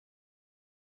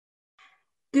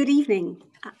Good evening.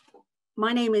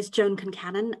 My name is Joan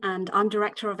Concannon and I'm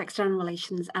Director of External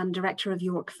Relations and Director of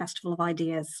York Festival of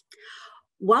Ideas.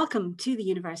 Welcome to the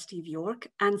University of York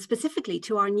and specifically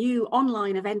to our new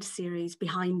online event series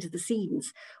Behind the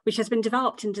Scenes, which has been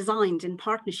developed and designed in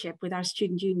partnership with our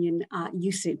student union,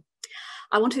 USU.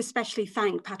 I want to especially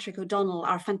thank Patrick O'Donnell,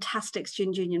 our fantastic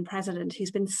student union president,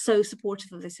 who's been so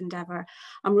supportive of this endeavour.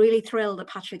 I'm really thrilled that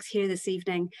Patrick's here this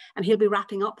evening and he'll be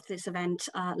wrapping up this event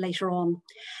later on.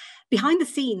 Behind the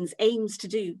Scenes aims to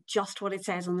do just what it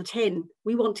says on the tin.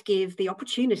 We want to give the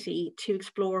opportunity to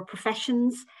explore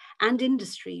professions and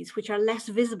industries which are less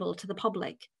visible to the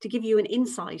public, to give you an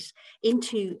insight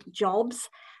into jobs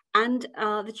and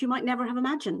that you might never have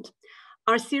imagined.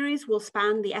 Our series will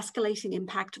span the escalating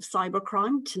impact of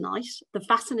cybercrime tonight, the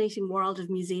fascinating world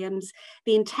of museums,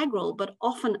 the integral but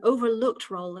often overlooked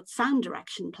role that sound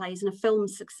direction plays in a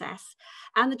film's success,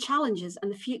 and the challenges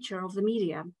and the future of the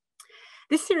media.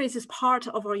 This series is part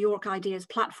of our York Ideas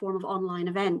platform of online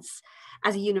events.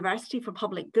 As a university for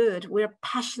public good, we're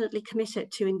passionately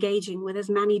committed to engaging with as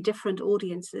many different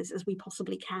audiences as we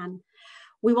possibly can.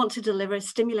 We want to deliver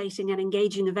stimulating and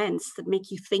engaging events that make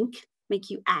you think, make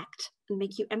you act, and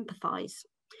make you empathise.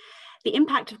 The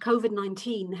impact of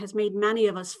COVID-19 has made many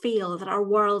of us feel that our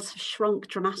worlds have shrunk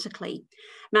dramatically.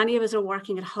 Many of us are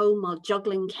working at home while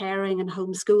juggling caring and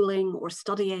homeschooling or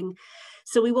studying.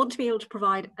 So we want to be able to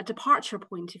provide a departure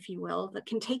point, if you will, that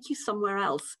can take you somewhere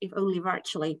else, if only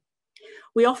virtually.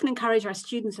 We often encourage our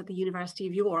students at the University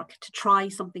of York to try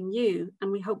something new,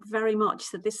 and we hope very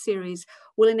much that this series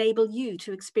will enable you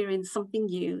to experience something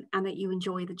new and that you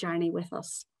enjoy the journey with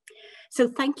us. So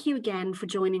thank you again for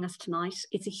joining us tonight.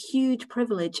 It's a huge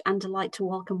privilege and delight to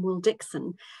welcome Will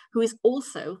Dixon, who is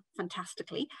also,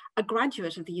 fantastically, a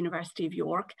graduate of the University of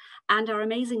York, and our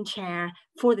amazing chair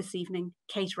for this evening,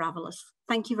 Kate Ravelis.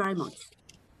 Thank you very much.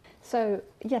 So,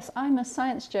 yes, I'm a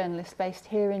science journalist based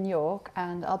here in York,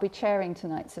 and I'll be chairing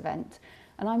tonight's event.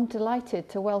 And I'm delighted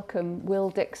to welcome Will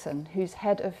Dixon, who's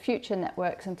Head of Future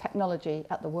Networks and Technology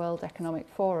at the World Economic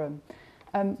Forum.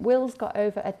 Will's got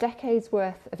over a decade's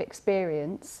worth of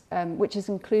experience, which has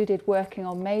included working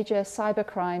on major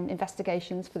cybercrime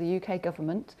investigations for the UK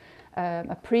government,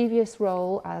 a previous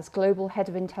role as Global Head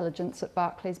of Intelligence at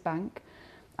Barclays Bank,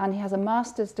 and he has a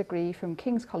master's degree from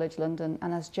King's College London,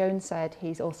 and as Joan said,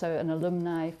 he's also an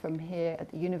alumni from here at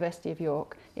the University of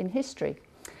York in history.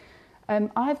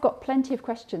 I've got plenty of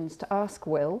questions to ask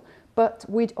Will, but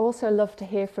we'd also love to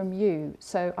hear from you,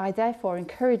 so I therefore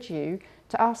encourage you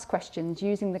to ask questions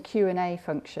using the Q&A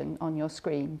function on your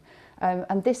screen.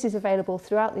 And this is available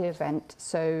throughout the event,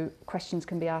 so questions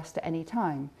can be asked at any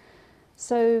time.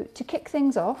 So to kick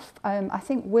things off, I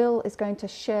think Will is going to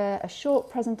share a short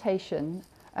presentation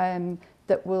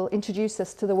that will introduce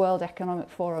us to the World Economic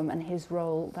Forum and his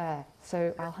role there.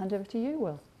 So I'll hand over to you,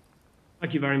 Will.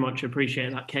 Thank you very much. I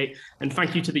appreciate that, Kate. And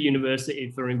thank you to the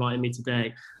university for inviting me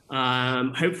today.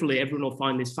 Hopefully everyone will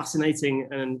find this fascinating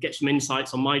and get some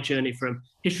insights on my journey from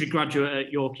history graduate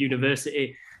at York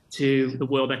University to the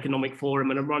World Economic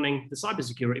Forum, and I'm running the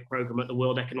cybersecurity program at the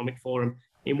World Economic Forum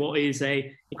in what is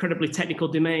an incredibly technical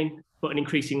domain, but an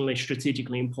increasingly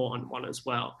strategically important one as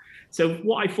well. So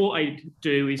what I thought I'd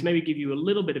do is maybe give you a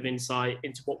little bit of insight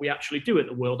into what we actually do at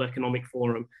the World Economic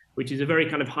Forum, which is a very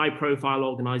kind of high profile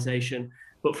organization,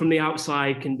 but from the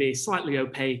outside can be slightly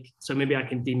opaque. So maybe I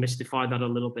can demystify that a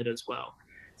little bit as well.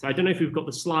 So I don't know if we've got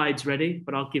the slides ready,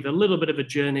 but I'll give a little bit of a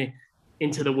journey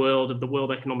into the world of the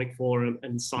World Economic Forum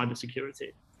and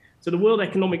cybersecurity. So the World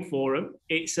Economic Forum,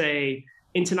 it's an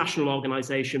international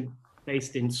organization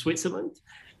based in Switzerland.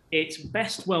 It's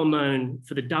best well known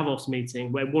for the Davos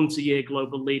meeting, where once a year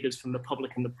global leaders from the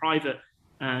public and the private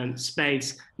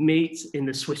space meet in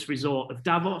the Swiss resort of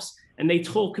Davos, and they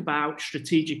talk about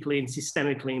strategically and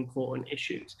systemically important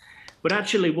issues. But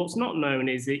actually what's not known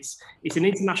is it's an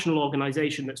international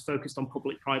organization that's focused on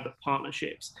public-private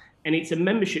partnerships. And it's a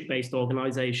membership-based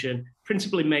organization,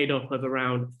 principally made up of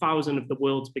around 1,000 of the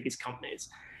world's biggest companies.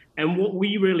 And what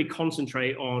we really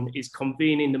concentrate on is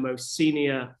convening the most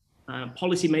senior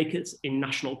policymakers in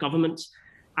national governments,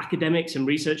 academics and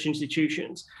research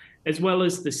institutions, as well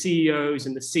as the CEOs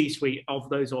and the C-suite of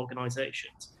those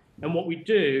organizations. And what we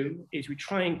do is we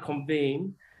try and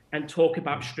convene and talk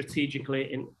about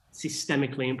strategically and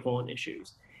systemically important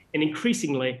issues. And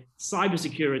increasingly,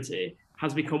 cybersecurity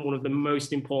has become one of the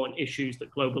most important issues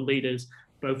that global leaders,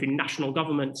 both in national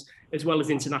governments as well as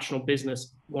international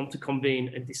business, want to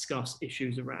convene and discuss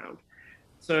issues around.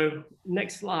 So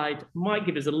next slide might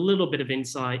give us a little bit of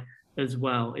insight as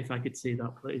well, if I could see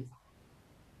that, please.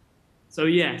 So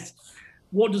yes,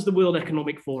 what does the World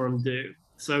Economic Forum do?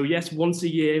 So yes, once a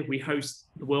year, we host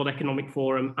the World Economic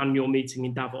Forum annual meeting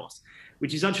in Davos,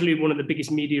 which is actually one of the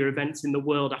biggest media events in the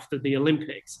world after the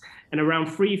Olympics. And around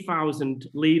 3,000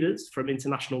 leaders from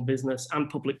international business and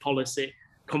public policy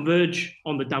converge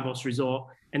on the Davos resort,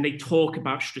 and they talk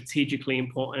about strategically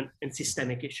important and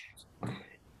systemic issues.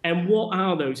 And what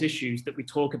are those issues that we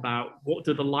talk about? What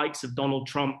do the likes of Donald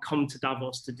Trump come to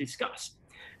Davos to discuss?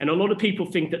 And a lot of people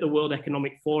think that the World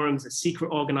Economic Forum is a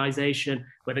secret organization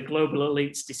where the global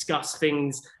elites discuss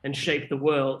things and shape the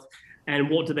world. And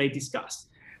what do they discuss?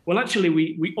 Well, actually,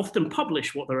 we often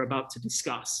publish what they're about to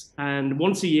discuss. And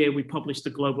once a year, we publish the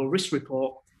Global Risk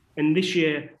Report. And this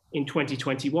year, in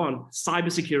 2021,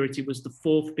 cybersecurity was the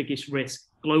fourth biggest risk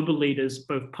global leaders,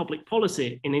 both public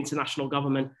policy in international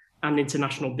government and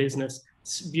international business,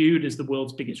 viewed as the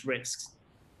world's biggest risks.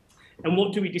 And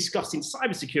what do we discuss in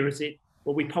cybersecurity?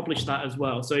 Well, we publish that as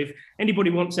well. So if anybody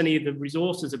wants any of the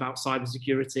resources about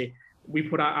cybersecurity, we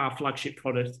put out our flagship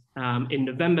product in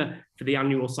November for the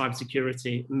annual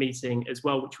cybersecurity meeting as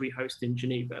well, which we host in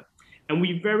Geneva. And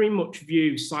we very much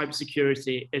view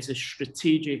cybersecurity as a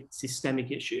strategic, systemic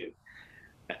issue.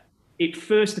 It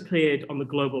first appeared on the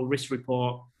Global Risk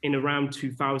Report in around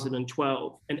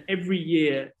 2012, and every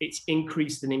year it's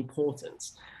increased in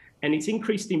importance. And it's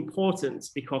increased in importance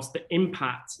because the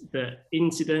impact that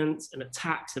incidents and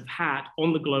attacks have had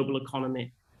on the global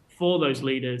economy for those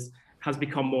leaders has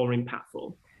become more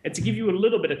impactful. And to give you a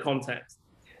little bit of context,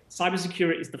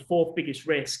 cybersecurity is the fourth biggest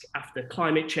risk after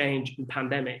climate change and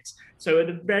pandemics. So at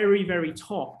the very, very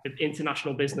top of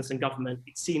international business and government,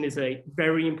 it's seen as a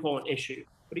very important issue,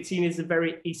 but it's seen as a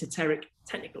very esoteric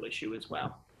technical issue as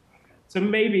well. So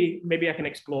maybe I can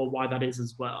explore why that is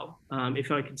as well, if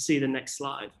I can see the next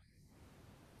slide.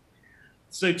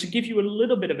 So to give you a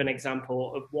little bit of an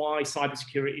example of why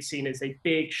cybersecurity is seen as a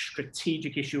big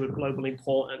strategic issue of global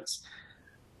importance,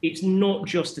 it's not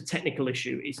just a technical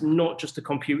issue. It's not just a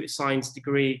computer science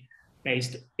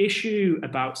degree-based issue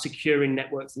about securing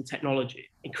networks and technology.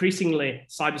 Increasingly,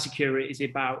 cybersecurity is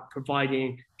about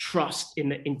providing trust in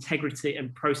the integrity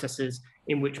and processes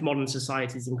in which modern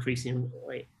societies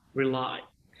increasingly rely.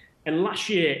 And last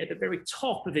year, at the very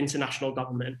top of international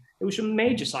government, there were some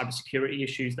major cybersecurity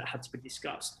issues that had to be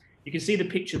discussed. You can see the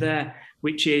picture there,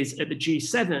 which is at the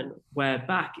G7, where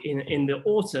back in the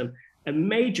autumn, a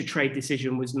major trade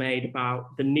decision was made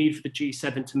about the need for the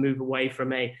G7 to move away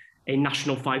from a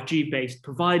national 5G-based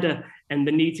provider and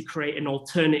the need to create an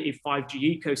alternative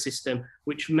 5G ecosystem,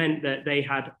 which meant that they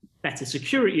had better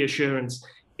security assurance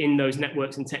in those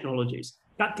networks and technologies.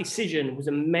 That decision was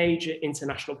a major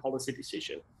international policy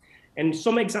decision. And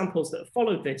some examples that have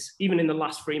followed this, even in the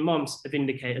last 3 months, have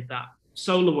indicated that.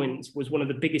 SolarWinds was one of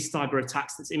the biggest cyber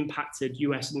attacks that's impacted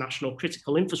US national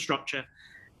critical infrastructure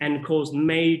and caused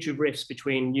major rifts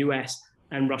between US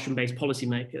and Russian-based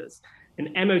policymakers. And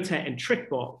Emotet and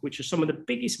TrickBot, which are some of the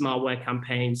biggest malware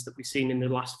campaigns that we've seen in the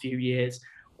last few years,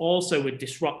 also were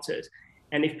disrupted.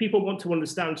 And if people want to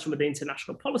understand some of the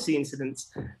international policy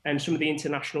incidents and some of the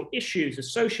international issues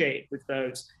associated with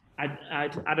those,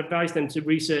 I'd advise them to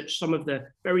research some of the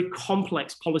very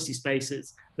complex policy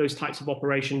spaces those types of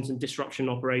operations and disruption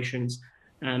operations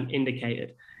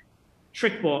indicated.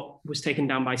 TrickBot was taken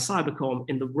down by Cybercom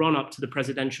in the run-up to the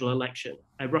presidential election,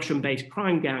 a Russian-based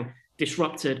crime gang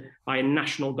disrupted by a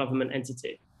national government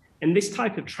entity. And this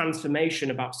type of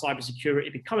transformation about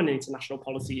cybersecurity becoming an international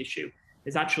policy issue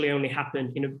has actually only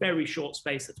happened in a very short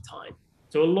space of time.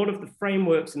 So a lot of the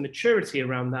frameworks and maturity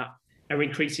around that are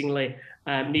increasingly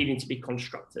needing to be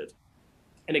constructed.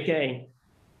 And again,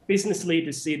 business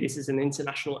leaders see this as an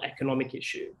international economic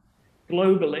issue.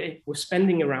 Globally, we're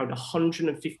spending around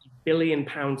 150 billion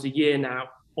pounds a year now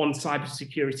on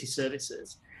cybersecurity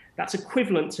services. That's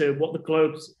equivalent to what the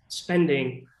globe's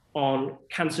spending on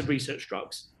cancer research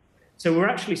drugs. So we're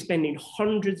actually spending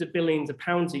hundreds of billions of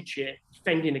pounds each year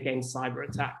defending against cyber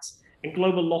attacks. And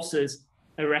global losses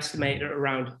are estimated at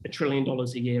around $1 trillion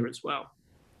a year as well.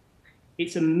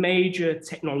 It's a major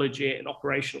technology and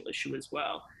operational issue as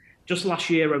well. Just last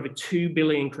year, over 2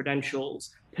 billion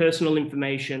credentials, personal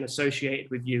information associated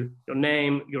with you, your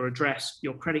name, your address,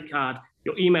 your credit card,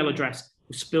 your email address,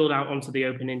 was spilled out onto the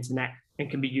open internet and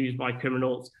can be used by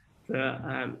criminals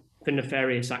for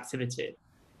nefarious activity.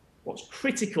 What's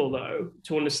critical, though,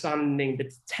 to understanding the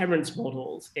deterrence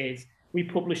models is we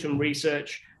published some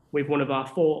research with one of our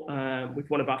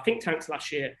think tanks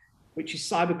last year, which is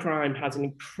cybercrime has an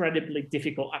incredibly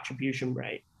difficult attribution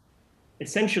rate.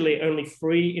 Essentially, only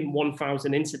 3 in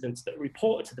 1,000 incidents that are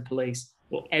reported to the police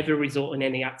will ever result in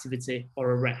any activity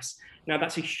or arrest. Now,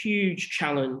 that's a huge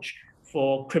challenge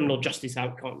for criminal justice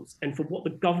outcomes and for what the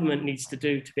government needs to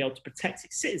do to be able to protect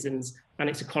its citizens and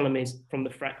its economies from the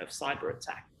threat of cyber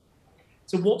attack.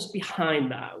 So what's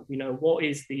behind that? What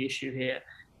is the issue here?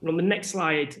 And on the next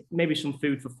slide, maybe some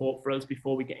food for thought for us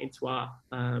before we get into our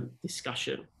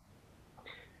discussion.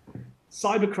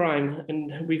 Cybercrime,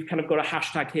 and we've kind of got a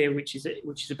hashtag here, which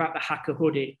is about the hacker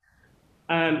hoodie.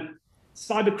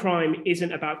 Cybercrime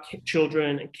isn't about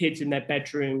children and kids in their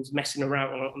bedrooms messing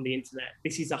around on the internet.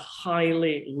 This is a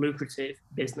highly lucrative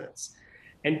business.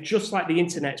 And just like the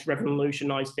internet's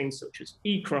revolutionized things such as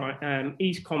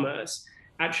e-commerce,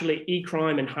 actually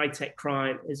e-crime and high-tech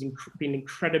crime has been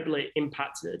incredibly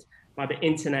impacted by the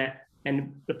internet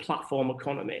and the platform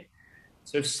economy.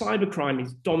 So cybercrime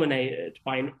is dominated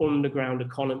by an underground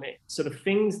economy. So the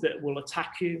things that will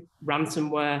attack you,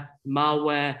 ransomware,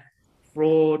 malware,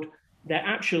 fraud, they're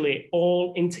actually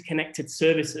all interconnected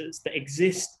services that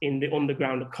exist in the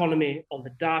underground economy, on the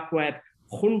dark web,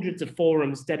 hundreds of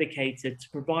forums dedicated to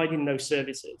providing those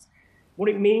services. What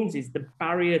it means is the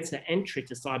barrier to entry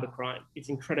to cybercrime is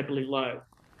incredibly low,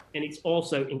 and it's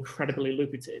also incredibly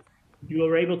lucrative. You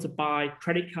are able to buy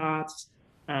credit cards,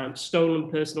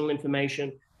 stolen personal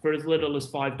information for as little as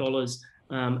 $5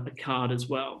 a card as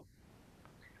well.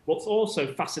 What's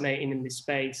also fascinating in this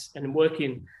space, and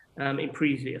working in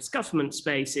previous government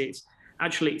spaces,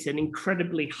 actually it's an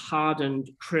incredibly hardened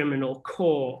criminal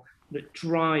core that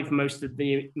drive most of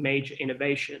the major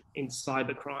innovation in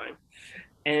cybercrime.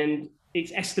 And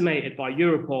it's estimated by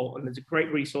Europol, and there's a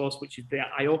great resource, which is the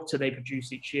IOPTA they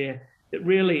produce each year, that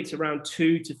really it's around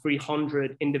 200 to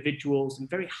 300 individuals and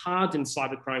very hardened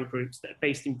cybercrime groups that are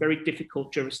based in very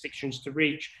difficult jurisdictions to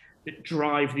reach that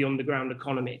drive the underground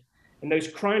economy. And those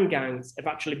crime gangs have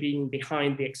actually been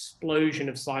behind the explosion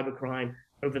of cybercrime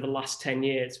over the last 10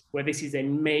 years, where this is a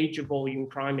major volume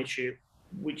crime issue,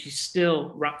 which is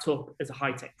still wrapped up as a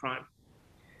high-tech crime.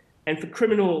 And for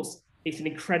criminals, it's an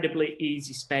incredibly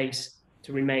easy space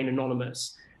to remain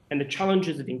anonymous. And the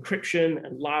challenges of encryption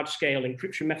and large-scale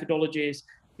encryption methodologies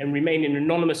and remaining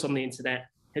anonymous on the internet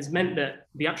has meant that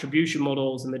the attribution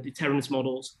models and the deterrence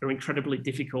models are incredibly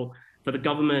difficult for the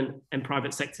government and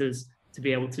private sectors to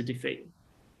be able to defeat.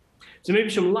 So maybe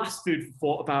some last food for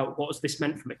thought about what has this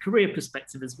meant from a career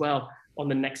perspective as well on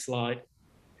the next slide.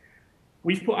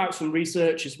 We've put out some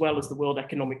research as well as the World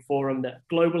Economic Forum that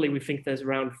globally we think there's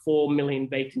around 4 million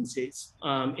vacancies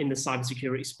in the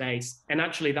cybersecurity space. And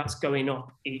actually that's going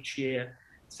up each year.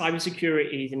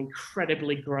 Cybersecurity is an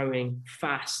incredibly growing,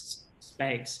 fast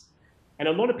space. And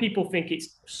a lot of people think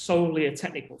it's solely a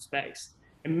technical space.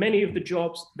 And many of the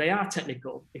jobs, they are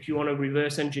technical. If you want to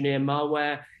reverse engineer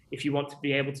malware, if you want to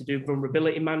be able to do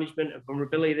vulnerability management and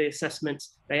vulnerability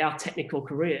assessments, they are technical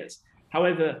careers.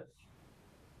 However,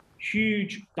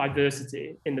 huge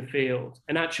diversity in the field.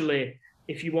 And actually,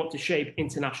 if you want to shape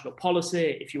international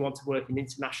policy, if you want to work in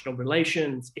international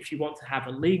relations, if you want to have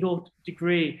a legal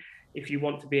degree, if you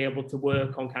want to be able to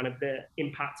work on kind of the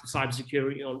impact of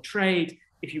cybersecurity on trade,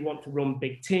 if you want to run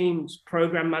big teams,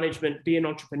 program management, be an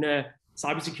entrepreneur,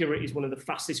 cybersecurity is one of the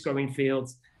fastest growing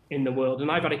fields in the world.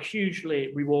 And I've had a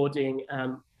hugely rewarding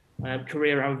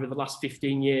career over the last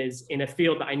 15 years in a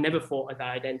field that I never thought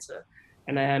I'd enter.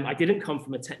 And I didn't come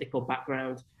from a technical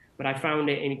background, but I found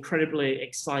it an incredibly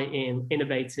exciting,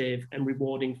 innovative, and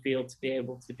rewarding field to be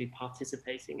able to be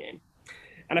participating in.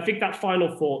 And I think that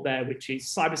final thought there, which is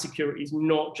cybersecurity is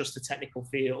not just a technical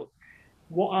field.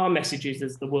 What our message is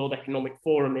as the World Economic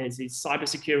Forum is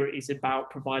cybersecurity is about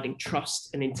providing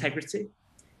trust and integrity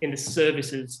in the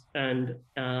services and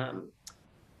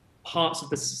parts of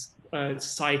the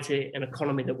society and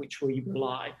economy that which we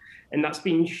rely. And that's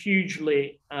been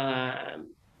hugely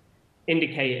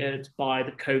indicated by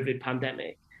the COVID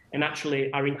pandemic and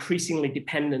actually our increasingly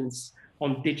dependence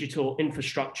on digital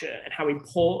infrastructure and how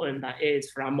important that is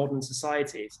for our modern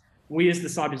societies. We as the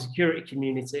cybersecurity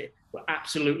community were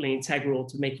absolutely integral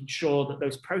to making sure that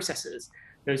those processes,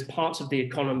 those parts of the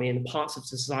economy and the parts of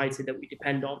society that we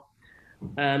depend on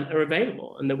are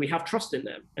available and that we have trust in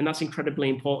them. And that's incredibly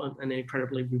important and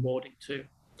incredibly rewarding too.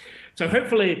 So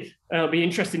hopefully it'll be an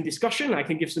interesting discussion. I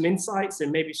can give some insights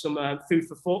and maybe some food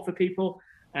for thought for people.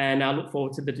 And I look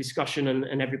forward to the discussion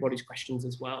and everybody's questions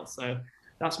as well. So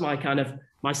that's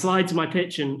my slides, my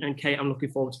pitch, and Kate, I'm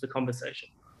looking forward to the conversation.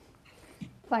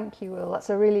 Thank you, Will. That's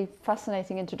a really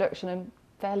fascinating introduction and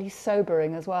fairly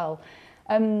sobering as well.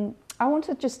 I want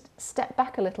to just step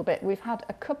back a little bit. We've had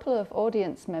a couple of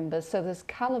audience members. So there's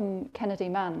Callum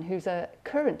Kennedy-Mann, who's a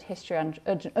current history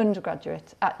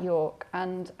undergraduate at York,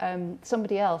 and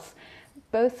somebody else,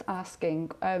 both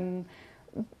asking,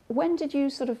 when did you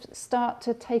sort of start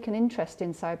to take an interest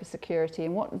in cybersecurity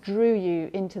and what drew you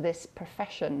into this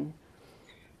profession?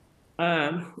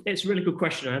 It's a really good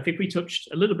question. I think we touched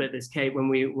a little bit this, Kate, when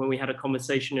we had a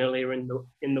conversation earlier in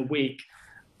the week.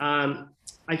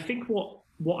 I think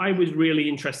what I was really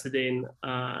interested in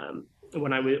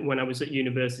when I was at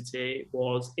university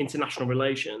was international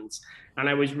relations, and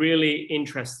I was really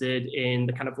interested in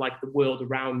the kind of like the world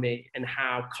around me and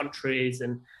how countries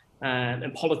and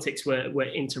politics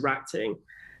were interacting.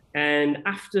 And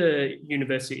after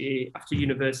university,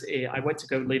 I went to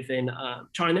go live in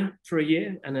China for a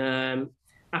year, and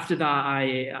after that,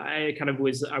 I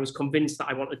was convinced that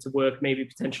I wanted to work maybe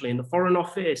potentially in the Foreign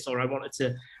Office, or I wanted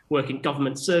to work in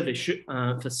government service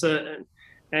for certain.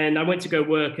 And I went to go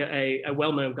work at a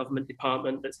well-known government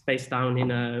department that's based down in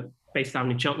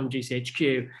Cheltenham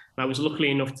GCHQ. And I was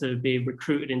lucky enough to be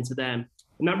recruited into them,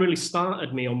 and that really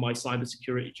started me on my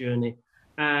cybersecurity journey.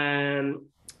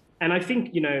 And I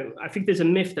think there's a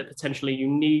myth that potentially you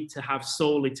need to have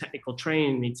solely technical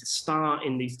training to start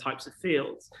in these types of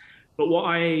fields. But what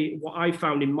I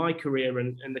found in my career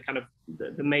and the kind of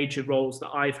the major roles that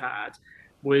I've had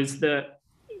was that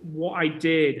what I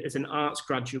did as an arts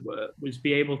graduate was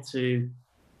be able to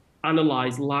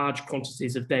analyze large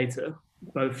quantities of data,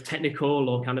 both technical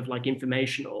or kind of like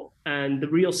informational. And the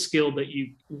real skill that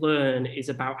you learn is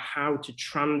about how to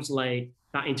translate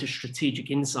that into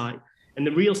strategic insight. And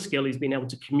the real skill is being able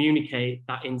to communicate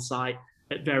that insight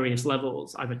at various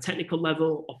levels, either technical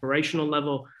level, operational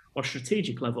level, or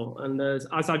strategic level. And as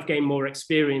I've gained more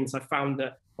experience, I found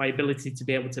that my ability to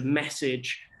be able to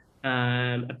message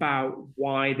about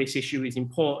why this issue is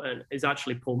important has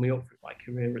actually pulled me up through my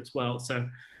career as well. So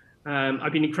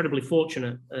I've been incredibly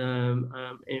fortunate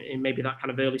in maybe that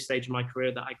kind of early stage of my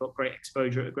career that I got great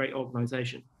exposure at a great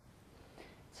organization.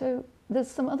 So there's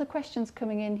some other questions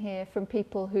coming in here from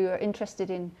people who are interested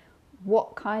in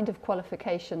what kind of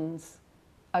qualifications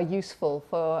are useful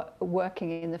for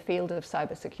working in the field of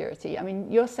cybersecurity. I mean,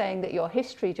 you're saying that your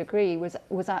history degree was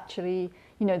actually,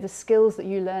 the skills that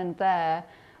you learned there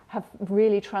have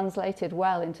really translated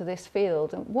well into this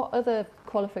field. And what other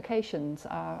qualifications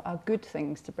are good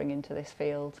things to bring into this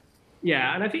field?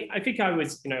 Yeah, and I think I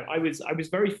was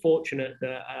very fortunate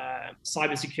that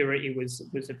cybersecurity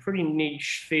was a pretty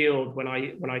niche field when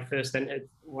I first entered,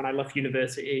 when I left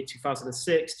university,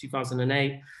 2006,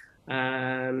 2008,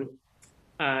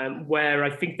 where I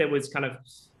think there was kind of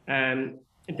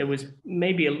there was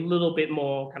maybe a little bit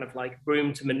more kind of like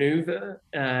room to maneuver,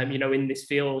 in this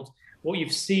field. What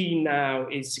you've seen now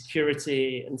is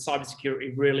security and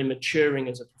cybersecurity really maturing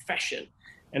as a profession.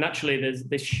 And actually, there's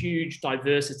this huge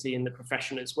diversity in the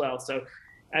profession as well. So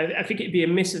I think it'd be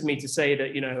amiss of me to say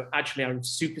that, actually, I'm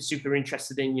super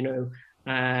interested in,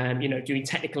 doing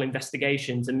technical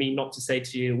investigations, and me not to say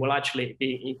to you, well, actually, it'd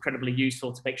be incredibly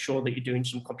useful to make sure that you're doing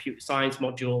some computer science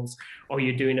modules, or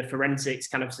you're doing a forensics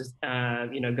kind of,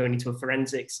 going into a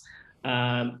forensics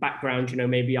background,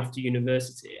 maybe after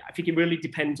university. I think it really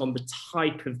depends on the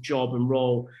type of job and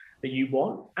role that you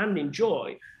want and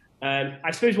enjoy. I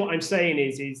suppose what I'm saying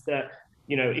is that,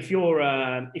 if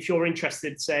you're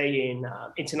interested, say, in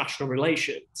international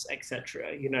relations,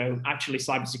 etc., actually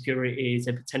cybersecurity is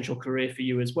a potential career for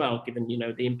you as well, given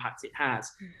the impact it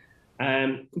has.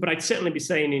 But I'd certainly be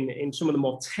saying in some of the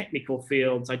more technical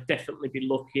fields, I'd definitely be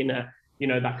looking at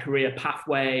that career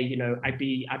pathway. I'd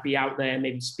be out there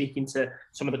maybe speaking to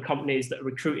some of the companies that are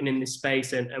recruiting in this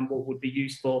space and what would be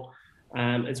useful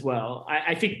as well.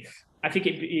 I think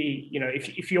it'd be,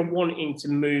 if you're wanting to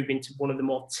move into one of the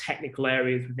more technical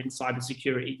areas within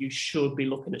cybersecurity, you should be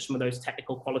looking at some of those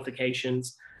technical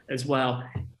qualifications as well,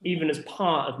 even as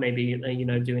part of maybe,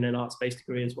 doing an arts-based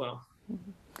degree as well.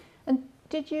 And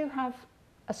did you have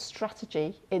a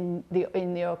strategy in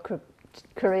your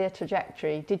career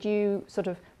trajectory? Did you sort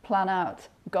of plan out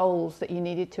goals that you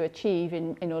needed to achieve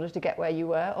in order to get where you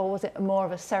were, or was it more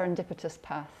of a serendipitous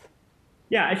path?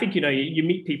 Yeah, I think, you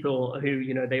meet people who,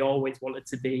 they always wanted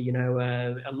to be,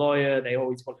 a lawyer, they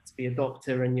always wanted to be a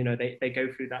doctor, and, they go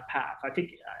through that path. I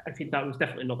think that was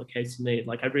definitely not the case for me.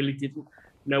 Like, I really didn't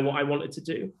know what I wanted to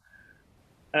do.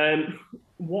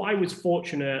 What I was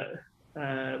fortunate,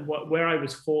 where I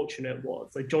was fortunate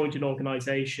was I joined an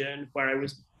organization where I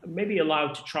was maybe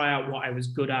allowed to try out what I was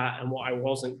good at and what I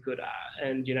wasn't good at.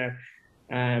 And,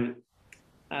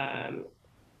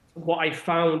 what I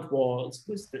found was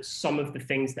that some of the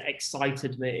things that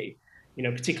excited me,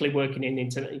 particularly working in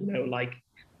like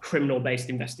criminal-based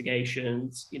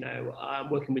investigations,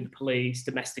 working with the police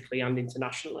domestically and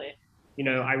internationally,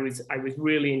 I was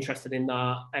really interested in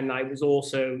that. And I was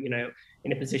also,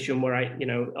 in a position where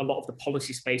a lot of the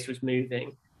policy space was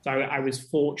moving. So I was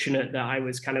fortunate that I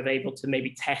was kind of able to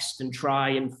maybe test and try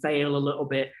and fail a little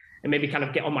bit and maybe kind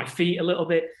of get on my feet a little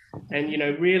bit. And,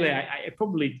 really, I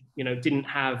probably, didn't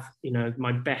have,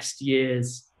 my best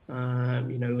years,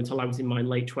 until I was in my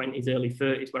late 20s, early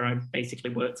 30s, where I basically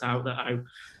worked out that I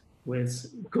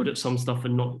was good at some stuff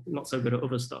and not so good at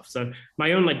other stuff. So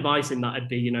my own advice in that would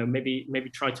be, maybe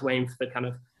try to aim for the kind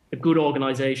of a good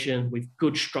organization with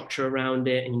good structure around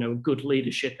it, and, good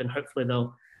leadership, and hopefully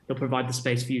they'll provide the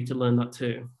space for you to learn that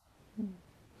too.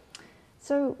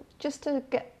 So just to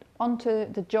get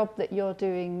onto the job that you're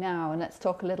doing now, and let's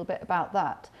talk a little bit about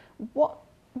that.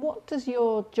 What does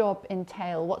your job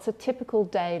entail? What's a typical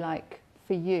day like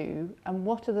for you, and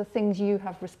what are the things you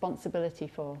have responsibility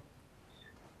for?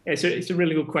 Yeah, so it's a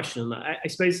really good question. I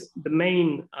suppose the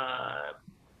main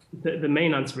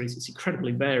answer is it's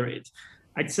incredibly varied.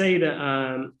 I'd say that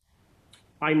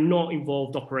I'm not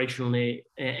involved operationally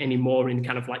anymore in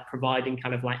kind of like providing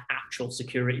kind of like actual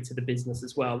security to the business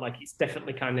as well. Like it's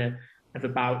definitely kind of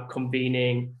about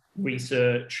convening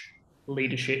research,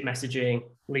 leadership messaging,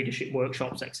 leadership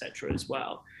workshops, etc. as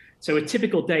well. So a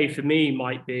typical day for me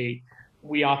might be,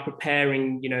 we are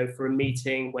preparing, for a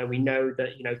meeting where we know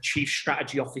that, chief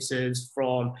strategy officers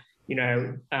from,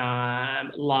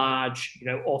 large,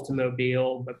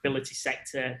 automobile, mobility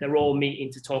sector, they're all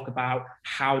meeting to talk about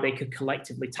how they could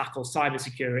collectively tackle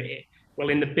cybersecurity. Well,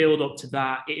 in the build up to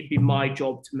that, it'd be my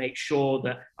job to make sure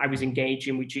that I was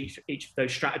engaging with each of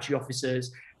those strategy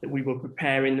officers, that we were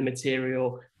preparing the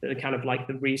material, that the kind of like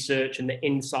the research and the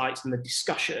insights and the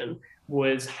discussion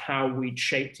was how we'd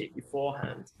shaped it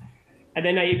beforehand. And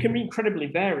then it can be incredibly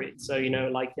varied. So,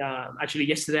 actually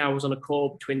yesterday I was on a call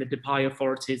between the Dubai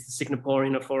authorities, the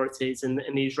Singaporean authorities, and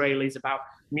the Israelis about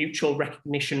mutual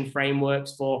recognition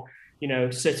frameworks for,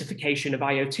 certification of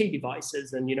IoT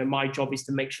devices. And, my job is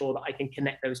to make sure that I can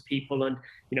connect those people and,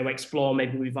 explore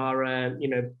maybe with our,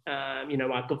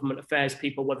 our government affairs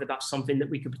people, whether that's something that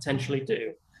we could potentially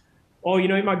do. Or,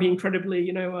 it might be incredibly,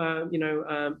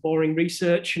 boring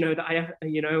research, that I have,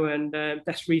 and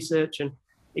desk research, and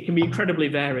it can be incredibly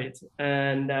varied.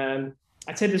 And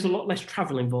I'd say there's a lot less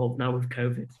travel involved now with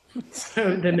COVID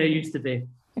than there used to be.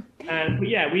 But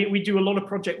yeah, we do a lot of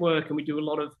project work, and we do a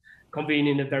lot of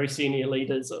convening of very senior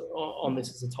leaders on this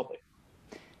as a topic.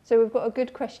 So we've got a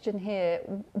good question here.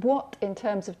 What, in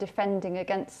terms of defending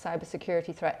against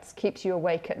cybersecurity threats, keeps you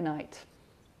awake at night?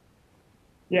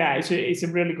 Yeah, it's a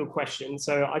really good question.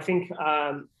 So I think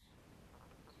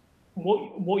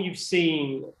what you've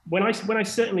seen when I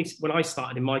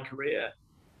started in my career,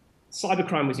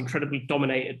 cybercrime was incredibly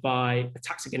dominated by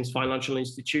attacks against financial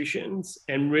institutions,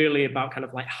 and really about kind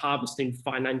of like harvesting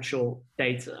financial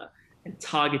data and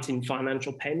targeting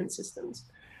financial payment systems.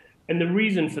 And the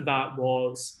reason for that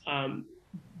was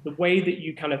the way that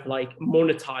you kind of like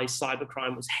monetize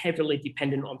cybercrime was heavily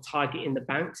dependent on targeting the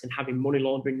banks and having money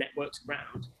laundering networks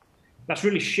around. That's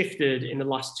really shifted in the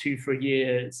last 2-3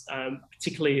 years,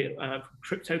 particularly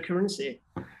cryptocurrency.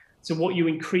 So what you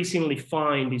increasingly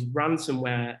find is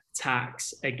ransomware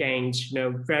attacks against,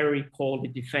 very poorly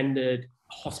defended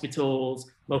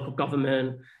hospitals, local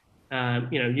government,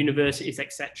 universities,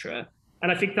 etc.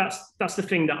 And I think that's the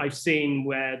thing that I've seen,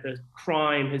 where the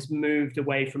crime has moved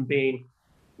away from being,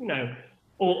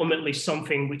 ultimately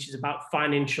something which is about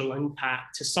financial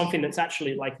impact to something that's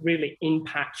actually like really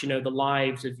impacts, the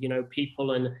lives of,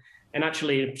 people, and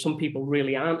actually some people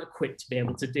really aren't equipped to be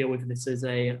able to deal with this as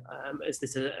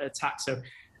this attack. So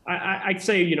I'd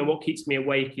say, what keeps me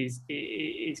awake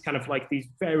is kind of like these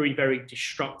very, very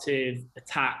destructive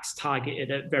attacks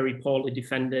targeted at very poorly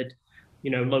defended,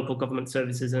 local government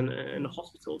services and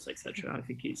hospitals, etc. I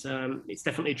think it's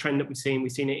definitely a trend that we've seen.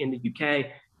 We've seen it in the UK.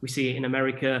 We see it in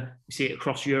America, we see it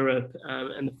across Europe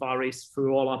and the Far East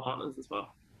through all our partners as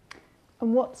well.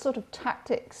 And what sort of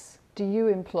tactics do you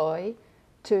employ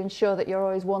to ensure that you're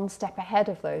always one step ahead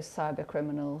of those cyber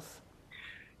criminals?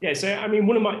 Yeah, so I mean,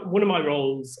 one of my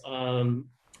roles when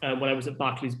I was at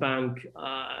Barclays Bank,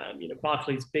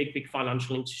 Barclays, big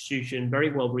financial institution,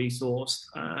 very well resourced.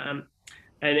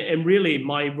 And really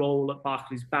my role at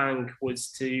Barclays Bank was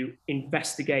to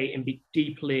investigate and be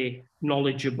deeply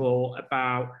knowledgeable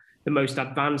about the most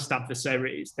advanced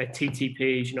adversaries, their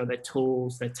TTPs, their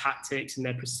tools, their tactics, and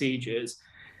their procedures.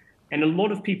 And a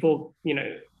lot of people,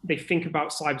 they think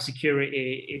about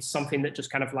cybersecurity as something that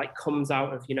just kind of like comes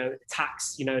out of,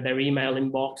 attacks, their email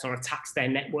inbox or attacks their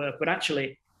network. But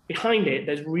actually behind it,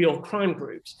 there's real crime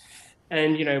groups.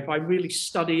 And, by really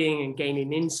studying and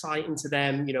gaining insight into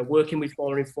them, working with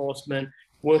law enforcement,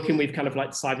 working with kind of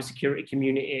like the cybersecurity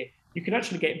community, you can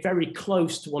actually get very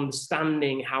close to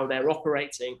understanding how they're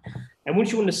operating. And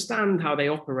once you understand how they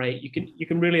operate, you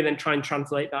can really then try and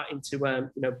translate that into,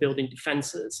 building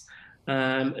defenses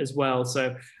as well.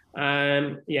 So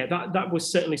Yeah, that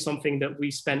was certainly something that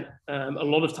we spent a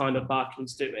lot of time at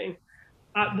Barclays doing.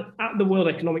 At the World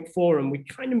Economic Forum, we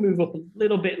kind of move up a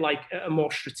little bit like at a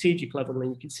more strategic level,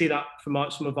 and you can see that from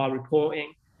some of our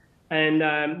reporting.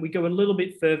 And we go a little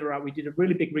bit further out. We did a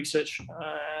really big research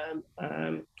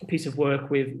piece of work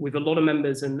with a lot of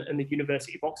members and the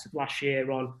University of Oxford last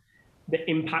year on the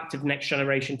impact of next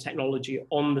generation technology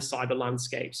on the cyber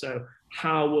landscape. So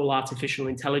how will artificial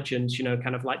intelligence,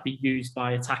 kind of like be used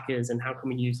by attackers, and how can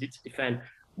we use it to defend?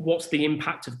 What's the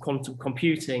impact of quantum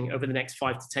computing over the next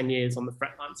 5 to 10 years on the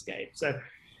threat landscape? So,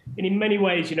 and in many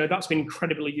ways, that's been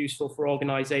incredibly useful for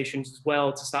organizations as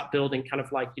well to start building kind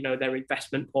of like, their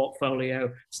investment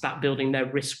portfolio, start building their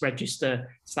risk register,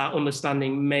 start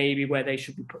understanding maybe where they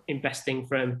should be investing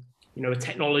from, a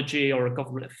technology or a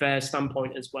government affairs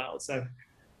standpoint as well. So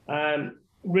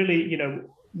really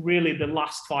the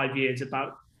last 5 years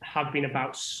have been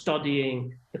about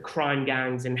studying the crime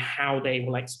gangs and how they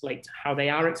are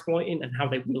exploiting and how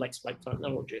they will exploit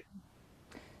technology.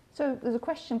 So there's a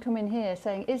question coming here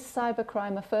saying, is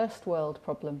cybercrime a first world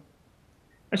problem?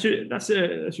 That's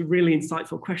a really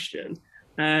insightful question.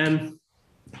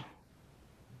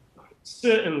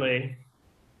 Certainly,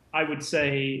 I would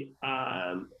say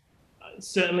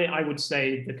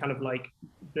the kind of like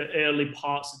the early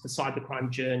parts of the cybercrime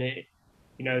journey,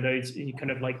 those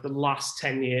kind of like the last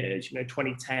 10 years,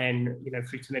 2010,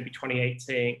 through to maybe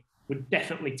 2018, were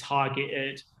definitely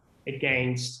targeted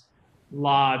against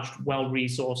large,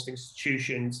 well-resourced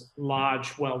institutions,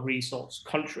 large, well-resourced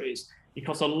countries,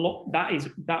 because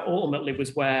that ultimately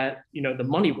was where, the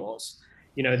money was.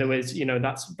 There was,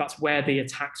 that's where the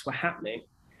attacks were happening.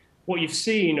 What you've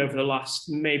seen over the last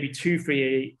maybe two,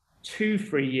 3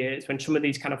 years, when some of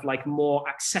these kind of like more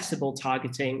accessible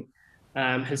targeting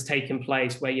has taken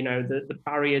place, where the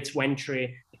barrier to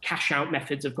entry, the cash out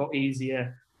methods have got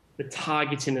easier, the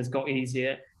targeting has got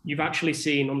easier. You've actually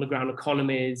seen on-the-ground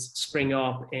economies spring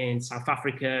up in South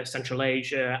Africa, Central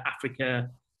Asia, Africa.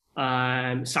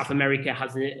 South America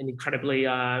has an incredibly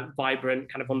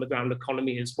vibrant kind of on-the-ground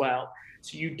economy as well.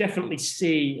 So you definitely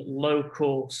see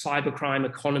local cybercrime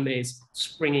economies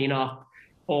springing up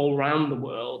all around the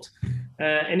world.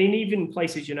 And in even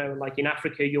places, like in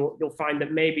Africa, you'll find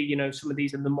that maybe, some of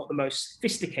these are the most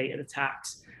sophisticated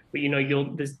attacks, but,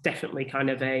 there's definitely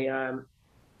kind of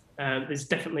there's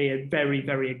definitely a very,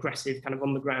 very aggressive kind of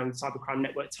on-the-ground cybercrime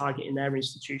network targeting their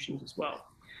institutions as well.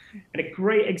 And a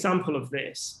great example of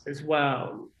this as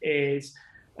well is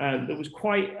there was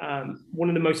quite one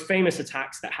of the most famous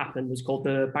attacks that happened was called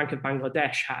the Bank of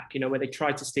Bangladesh hack, where they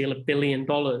tried to steal $1 billion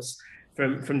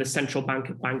from the Central Bank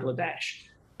of Bangladesh.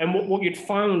 And what you'd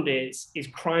found is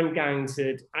crime gangs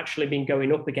had actually been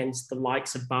going up against the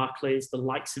likes of Barclays, the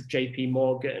likes of JP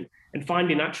Morgan, and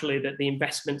finding actually that the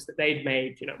investments that they'd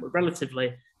made, were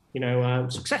relatively,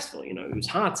 successful. It was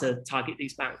hard to target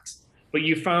these banks. But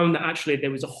you found that actually there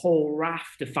was a whole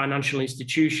raft of financial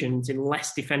institutions in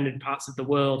less defended parts of the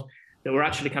world that were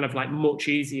actually kind of like much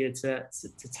easier to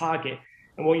target.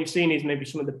 And what you've seen is maybe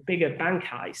some of the bigger bank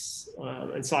heists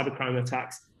and cybercrime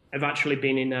attacks have actually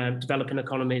been in developing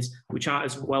economies, which aren't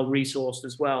as well resourced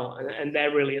as well. And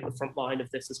they're really at the front line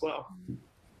of this as well.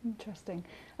 Interesting.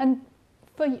 And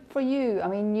for you, I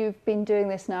mean, you've been doing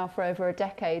this now for over a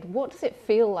decade. What does it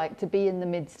feel like to be in the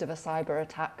midst of a cyber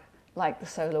attack, like the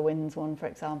SolarWinds one, for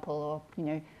example? Or,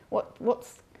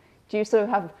 do you sort of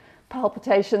have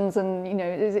palpitations and,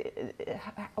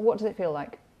 what does it feel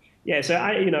like? Yeah, so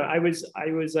I was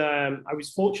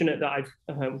fortunate that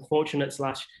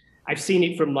I've seen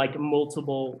it from like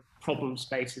multiple problem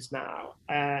spaces now.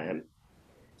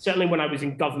 Certainly when I was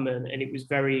in government and it was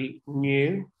very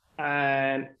new,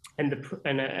 and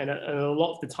a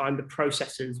lot of the time the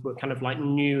processes were kind of like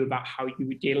new about how you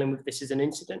were dealing with this as an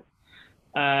incident.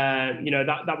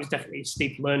 That was definitely a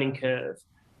steep learning curve.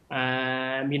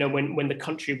 When the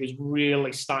country was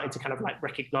really starting to kind of like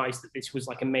recognize that this was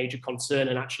like a major concern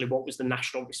and actually what was the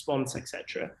national response,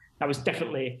 etc. That was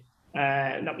definitely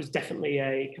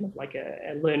a kind of like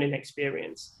a learning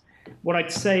experience. What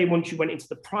I'd say once you went into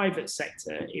the private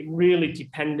sector, it really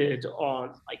depended on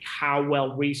like how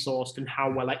well resourced and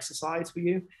how well exercised were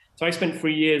you. So I spent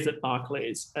 3 years at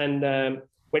Barclays and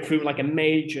went through like a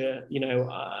major,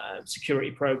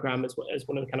 security program as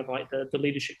one of the kind of like the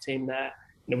leadership team there.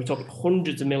 We're talking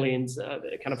hundreds of millions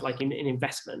kind of like in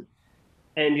investment.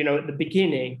 And, at the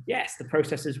beginning, yes, the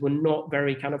processes were not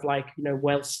very kind of like,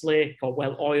 well slick or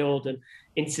well oiled, and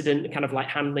incident kind of like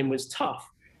handling was tough.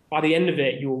 By the end of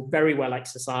it, you were very well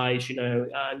exercised, you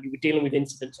were dealing with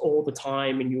incidents all the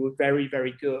time and you were very,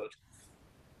 very good.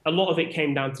 a lot of it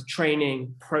came down to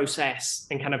training, process,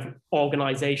 and kind of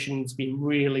organizations being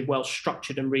really well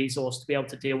structured and resourced to be able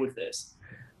to deal with this.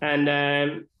 And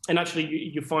actually,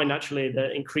 you find actually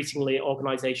that increasingly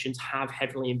organizations have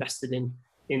heavily invested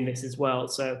in this as well.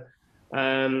 So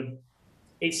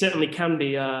it certainly can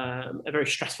be a very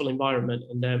stressful environment.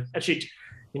 And actually,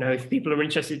 if people are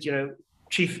interested,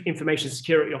 chief information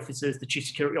security officers, the chief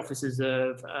security officers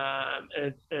of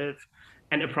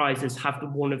enterprises have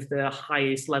one of the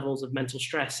highest levels of mental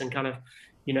stress, and kind of,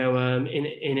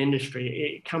 in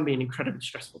industry, it can be an incredibly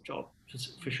stressful job,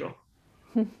 for sure.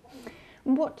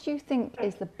 What do you think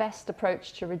is the best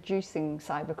approach to reducing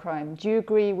cybercrime? Do you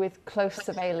agree with close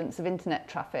surveillance of internet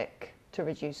traffic to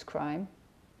reduce crime?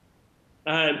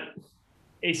 So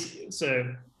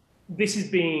this has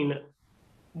been,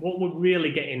 what we're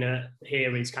really getting at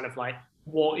here is kind of like,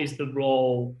 what is the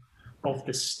role of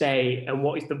the state, and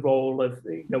what is the role of,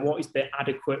 what is the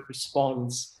adequate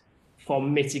response for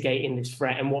mitigating this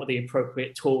threat, and what are the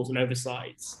appropriate tools and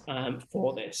oversights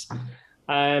for this.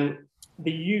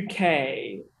 The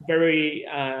UK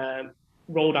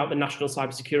rolled out the National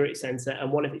Cybersecurity Centre,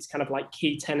 and one of its kind of like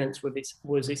key tenets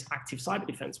was its active cyber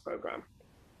defence programme.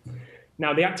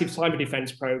 Now, the active cyber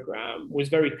defence programme was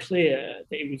very clear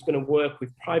that it was going to work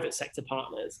with private sector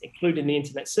partners, including the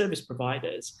internet service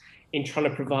providers, in trying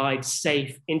to provide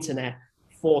safe internet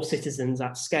for citizens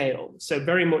at scale. So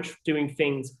very much doing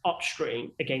things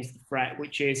upstream against the threat,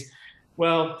 which is,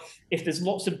 well, if there's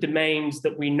lots of domains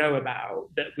that we know about,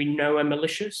 that we know are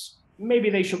malicious, maybe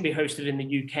they shouldn't be hosted in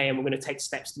the UK, and we're going to take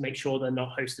steps to make sure they're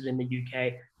not hosted in the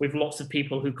UK, with lots of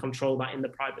people who control that in the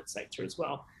private sector as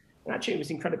well. And actually, it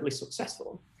was incredibly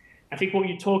successful. I think what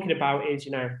you're talking about is,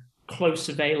 close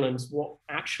surveillance, what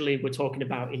actually we're talking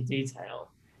about in detail.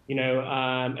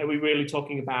 Are we really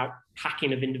talking about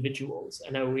hacking of individuals?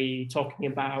 And are we talking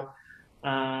about,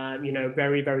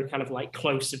 very, very kind of like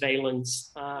close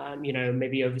surveillance,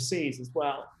 maybe overseas as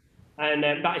well? And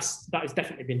that has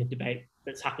definitely been a debate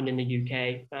that's happened in the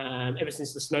UK ever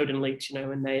since the Snowden leaks,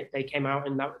 and they came out,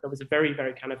 and there was a very,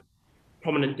 very kind of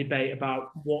prominent debate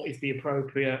about what is the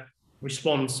appropriate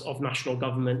response of national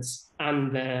governments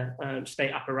and their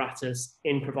state apparatus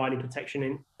in providing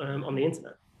protection on the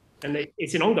internet. And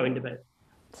it's an ongoing debate.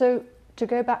 So to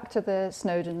go back to the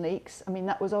Snowden leaks, I mean,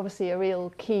 that was obviously a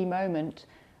real key moment.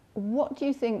 What do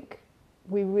you think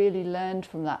we really learned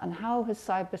from that, and how has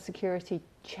cybersecurity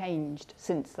changed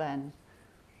since then?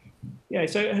 Yeah,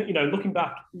 so looking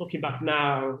back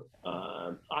now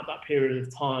at that period of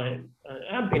time,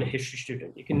 and being a history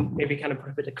student, you can maybe kind of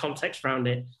put a bit of context around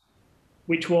it,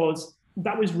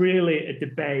 that was really a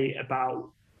debate about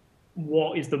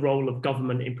what is the role of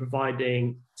government in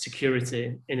providing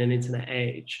security in an internet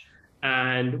age,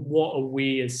 and what are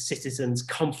we as citizens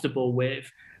comfortable with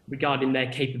regarding their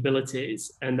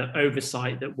capabilities and the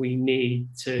oversight that we need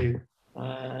to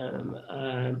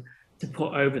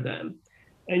put over them.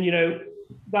 And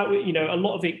a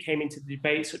lot of it came into the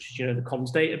debate, such as the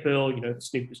Comms Data Bill, the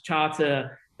Snoopers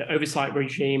Charter, the oversight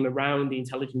regime around the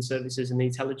intelligence services and the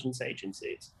intelligence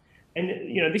agencies. And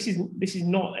this is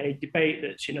not a debate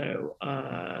that's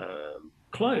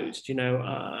closed.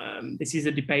 This is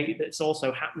a debate that's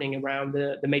also happening around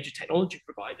the major technology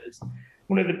providers.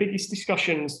 One of the biggest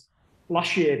discussions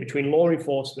last year between law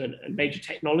enforcement and major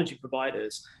technology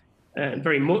providers,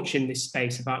 very much in this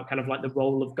space about kind of like the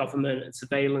role of government and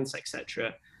surveillance,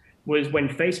 etc., was when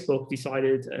Facebook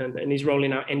decided and is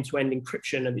rolling out end-to-end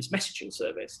encryption of its messaging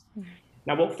service. Mm-hmm.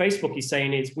 Now, what Facebook is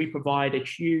saying is we provide a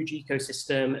huge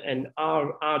ecosystem, and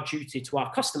our duty to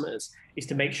our customers is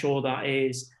to make sure that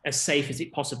is as safe as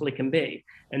it possibly can be.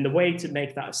 And the way to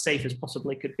make that as safe as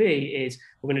possibly could be is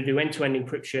we're going to do end-to-end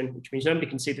encryption, which means nobody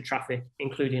can see the traffic,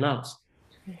 including us.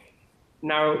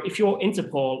 Now, if you're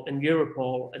Interpol and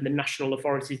Europol and the national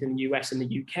authorities in the US and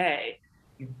the UK,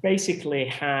 you basically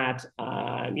had,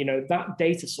 that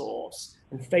data source,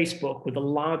 and Facebook were the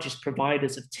largest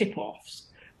providers of tip-offs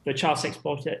for child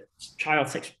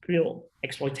sexual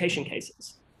exploitation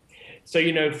cases. So,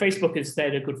 Facebook has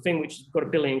said a good thing, which is we've got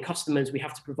 1 billion customers, we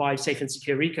have to provide safe and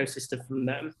secure ecosystem from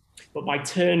them. But by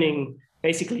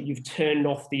you've turned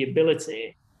off the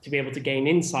ability to be able to gain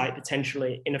insight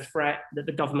potentially in a threat that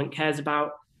the government cares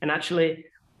about. And actually,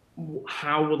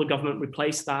 how will the government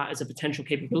replace that as a potential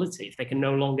capability if they can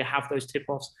no longer have those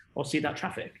tip-offs or see that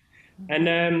traffic?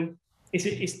 And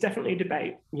it's definitely a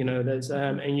debate. There's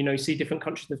you see different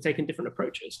countries that have taken different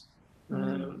approaches.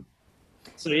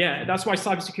 So yeah, that's why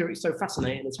cybersecurity is so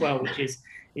fascinating as well, which is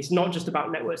it's not just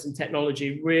about networks and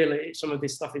technology. Really, some of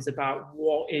this stuff is about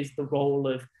what is the role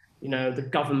of the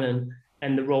government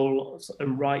and the roles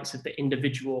and rights of the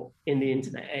individual in the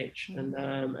internet age.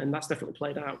 And that's definitely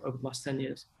played out over the last 10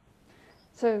 years.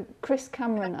 So Chris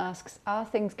Cameron asks, are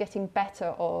things getting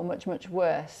better or much, much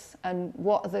worse? And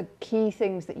what are the key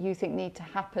things that you think need to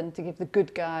happen to give the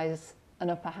good guys an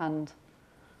upper hand?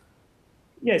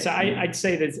 Yeah, so I'd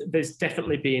say there's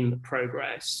definitely been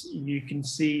progress. You can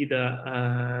see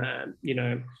that,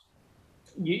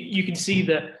 you can see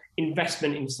that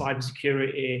investment in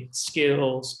cybersecurity,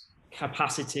 skills,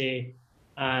 capacity,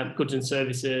 goods and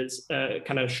services,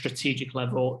 kind of strategic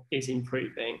level is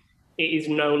improving. It is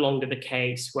no longer the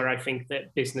case where I think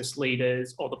that business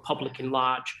leaders or the public in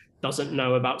large doesn't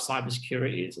know about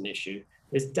cybersecurity as an issue.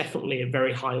 There's definitely a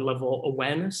very high level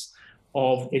awareness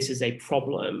of this as a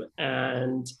problem.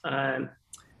 And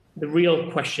the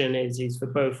real question is for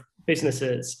both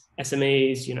businesses,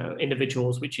 SMEs,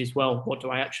 individuals, which is, well, what do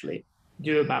I actually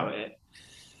do about it?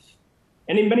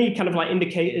 And in many kind of like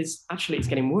indicators, actually, it's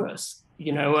getting worse.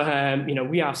 We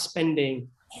are spending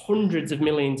hundreds of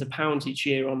millions of pounds each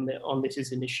year on this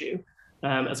as an issue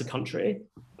as a country.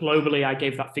 Globally, I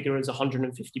gave that figure as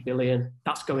 150 billion.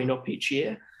 That's going up each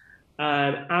year.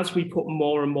 As we put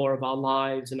more and more of our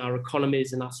lives and our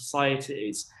economies and our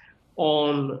societies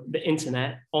on the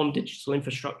internet, on digital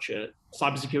infrastructure,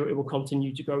 cybersecurity will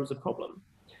continue to grow as a problem.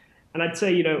 And I'd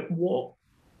say,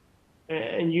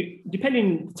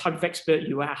 depending on the type of expert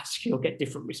you ask, you'll get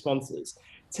different responses.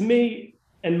 To me,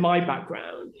 and my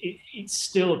background, it's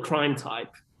still a crime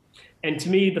type. And to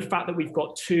me, the fact that we've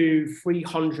got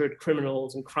 200-300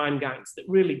 criminals and crime gangs that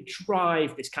really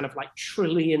drive this kind of like $1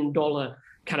 trillion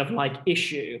kind of like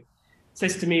issue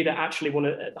says to me that actually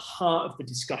at the heart of the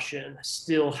discussion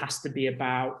still has to be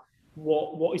about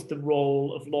what is the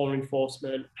role of law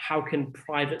enforcement? How can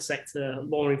private sector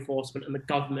law enforcement and the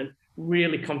government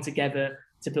really come together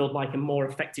to build like a more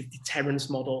effective deterrence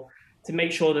model to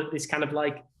make sure that this kind of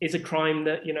like is a crime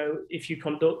that, if you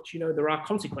conduct, there are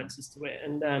consequences to it.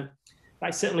 And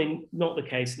that's certainly not the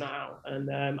case now.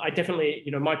 And I definitely,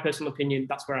 my personal opinion,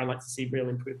 that's where I like to see real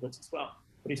improvements as well.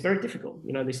 But it's very difficult.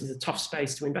 This is a tough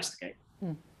space to investigate.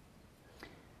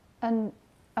 And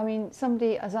I mean,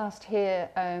 somebody has asked here,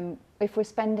 if we're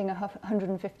spending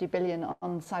 150 billion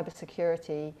on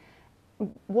cybersecurity,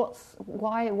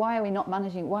 why are we not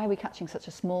managing, why are we catching such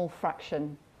a small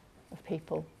fraction of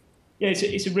people? Yeah,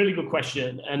 it's a really good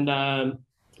question. And a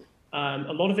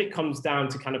lot of it comes down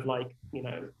to kind of like,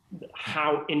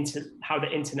 how the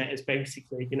internet has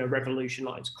basically,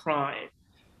 revolutionized crime.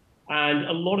 And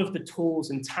a lot of the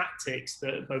tools and tactics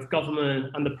that both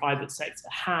government and the private sector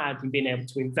had in being able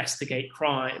to investigate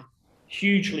crime,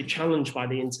 hugely challenged by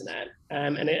the internet.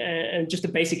 And just a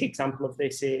basic example of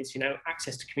this is,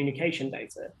 access to communication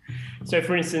data. So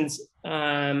for instance,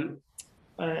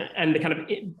 and the kind of,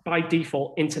 by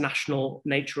default, international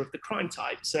nature of the crime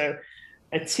type. So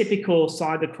a typical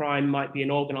cybercrime might be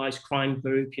an organized crime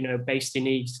group, based in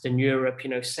Eastern Europe,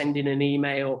 sending an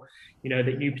email,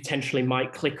 that you potentially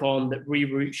might click on that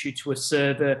reroutes you to a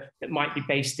server that might be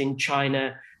based in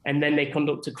China. And then they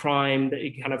conduct a crime that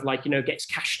kind of like, gets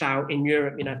cashed out in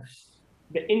Europe.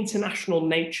 The international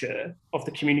nature of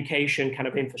the communication kind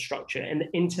of infrastructure and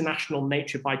the international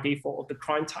nature by default of the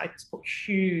crime type has put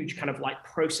huge kind of like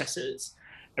processes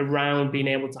around being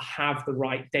able to have the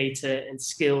right data and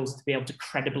skills to be able to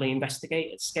credibly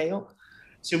investigate at scale.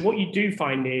 So what you do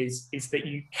find is that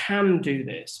you can do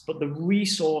this, but the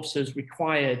resources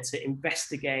required to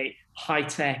investigate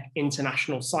high-tech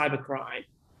international cybercrime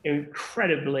are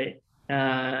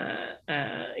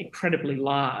incredibly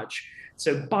large.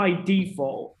 So by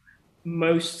default,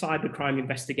 most cybercrime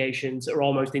investigations are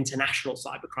almost international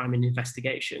cybercrime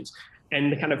investigations.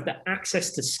 And the kind of the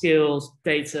access to skills,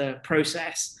 data,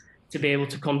 process to be able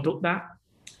to conduct that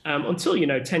until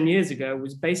 10 years ago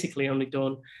was basically only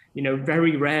done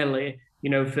very rarely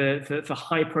for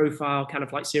high profile kind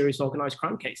of like serious organized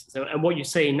crime cases. And what you're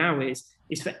saying now is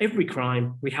for every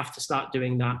crime we have to start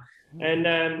doing that. And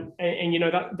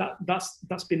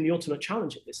that's been the ultimate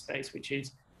challenge at this space, which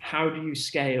is how do you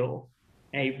scale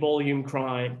a volume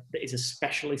crime that is a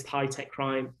specialist high-tech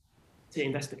crime to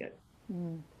investigate?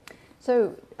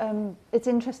 So it's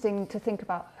interesting to think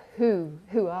about who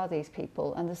are these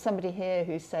people? And there's somebody here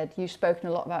who said, you've spoken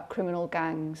a lot about criminal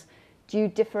gangs. Do you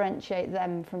differentiate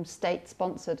them from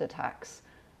state-sponsored attacks?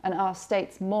 And are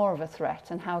states more of a threat?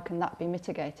 And how can that be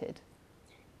mitigated?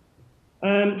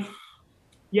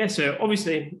 Yeah, so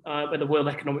obviously, at the World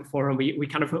Economic Forum,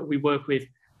 we work with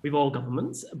all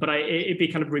governments, but it'd be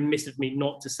kind of remiss of me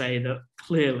not to say that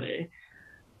clearly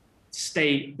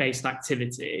state-based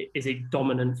activity is a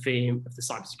dominant theme of the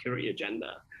cybersecurity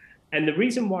agenda. And the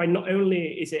reason why, not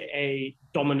only is it a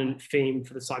dominant theme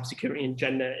for the cybersecurity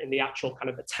agenda in the actual kind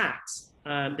of attacks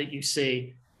that you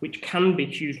see, which can be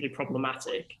hugely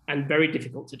problematic and very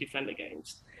difficult to defend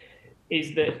against,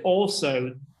 is that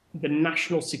also the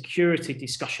national security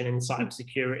discussion in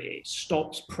cybersecurity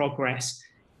stops progress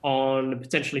on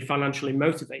potentially financially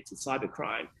motivated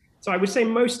cybercrime. So I would say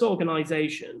most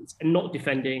organizations are not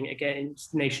defending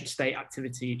against nation state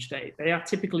activity each day. They are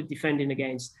typically defending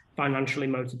against financially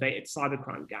motivated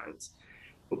cybercrime gangs.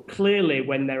 But clearly,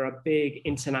 when there are big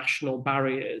international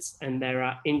barriers and there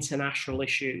are international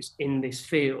issues in this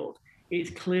field, it's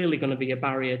clearly going to be a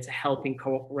barrier to helping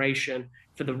cooperation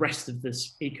for the rest of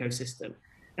this ecosystem.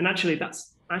 And actually,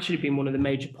 that's actually been one of the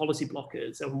major policy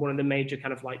blockers and one of the major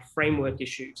kind of like framework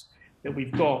issues that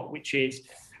we've got, which is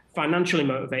financially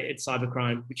motivated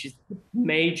cybercrime, which is the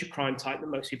major crime type that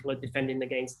most people are defending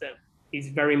against them, is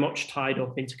very much tied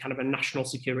up into kind of a national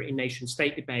security nation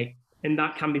state debate. And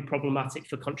that can be problematic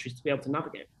for countries to be able to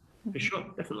navigate, for sure,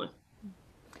 definitely.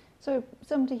 So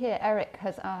somebody here, Eric,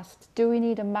 has asked, do we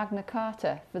need a Magna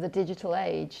Carta for the digital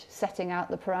age, setting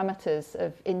out the parameters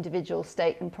of individual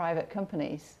state and private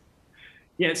companies?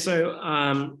 Yeah, so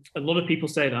a lot of people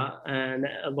say that, and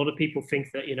a lot of people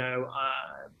think that,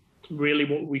 really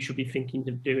what we should be thinking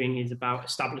of doing is about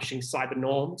establishing cyber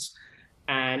norms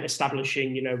and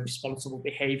establishing, responsible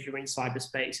behavior in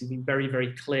cyberspace and being very,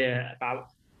 very clear about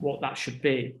what that should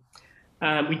be.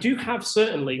 We do have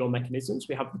certain legal mechanisms.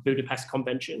 We have the Budapest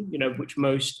Convention, which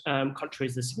most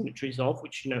countries are signatories of,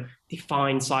 which,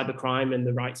 define cybercrime and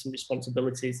the rights and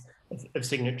responsibilities of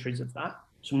signatories of that.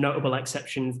 Some notable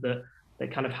exceptions that they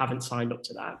kind of haven't signed up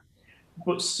to that.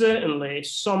 But certainly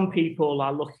some people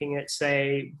are looking at,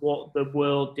 say, what the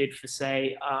world did for,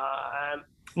 say,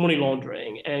 money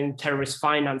laundering and terrorist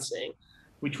financing,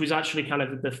 which was actually kind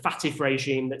of the FATF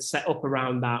regime that set up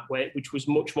around that, which was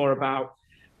much more about,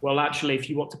 well, actually, if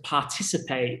you want to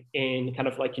participate in kind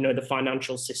of like, the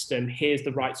financial system, here's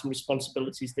the rights and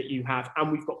responsibilities that you have.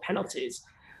 And we've got penalties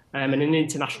and an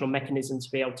international mechanism to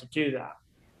be able to do that.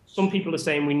 Some people are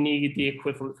saying we need the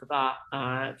equivalent for that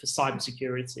for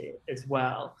cybersecurity as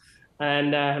well.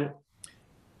 And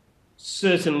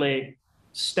certainly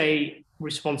state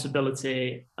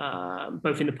responsibility,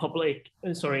 both in the public,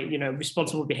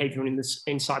 responsible behavior in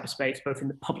cyberspace, both in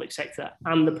the public sector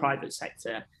and the private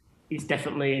sector, is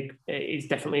definitely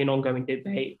an ongoing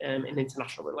debate in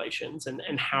international relations and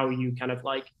how you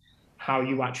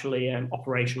actually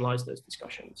operationalize those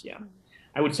discussions. Yeah,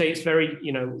 I would say it's very,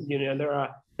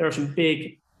 there are some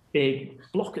big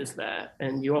blockers there,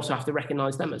 and you also have to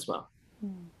recognize them as well.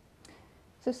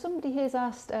 So somebody here's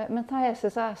asked, Matthias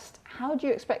has asked, how do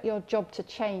you expect your job to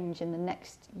change in the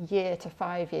next year to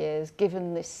 5 years,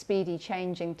 given this speedy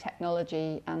changing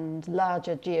technology and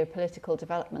larger geopolitical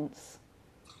developments?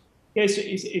 Yes,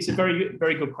 it's a very,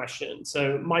 very good question.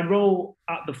 So my role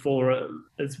at the forum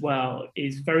as well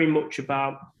is very much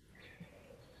about,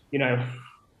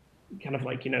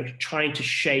 trying to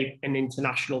shape an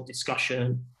international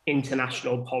discussion,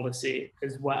 international policy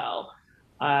as well.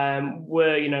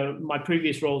 Where, my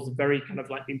previous roles have very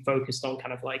been focused on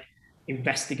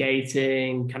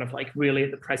investigating, really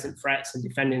at the present threats and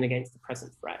defending against the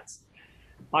present threats.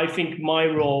 I think my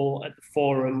role at the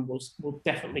forum will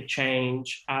definitely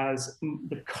change as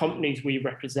the companies we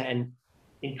represent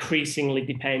increasingly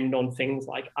depend on things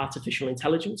like artificial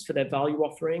intelligence for their value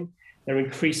offering. They're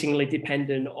increasingly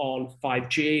dependent on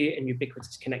 5G and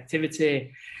ubiquitous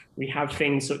connectivity. We have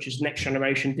things such as next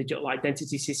generation digital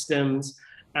identity systems,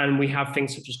 and we have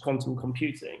things such as quantum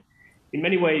computing. In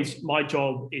many ways, my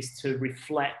job is to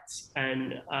reflect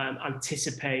and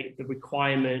anticipate the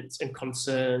requirements and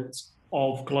concerns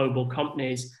of global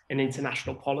companies and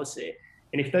international policy.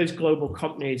 And if those global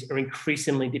companies are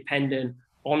increasingly dependent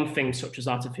on things such as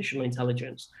artificial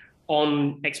intelligence,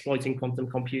 on exploiting quantum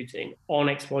computing, on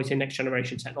exploiting next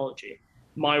generation technology,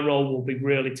 my role will be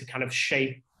really to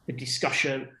shape the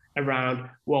discussion around,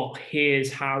 well,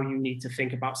 here's how you need to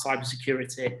think about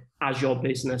cybersecurity as your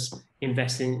business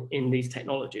investing in these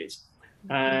technologies.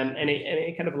 And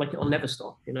it it'll never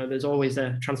stop. There's always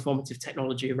a transformative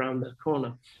technology around the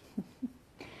corner.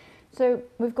 So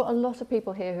we've got a lot of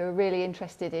people here who are really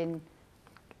interested in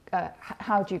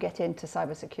how do you get into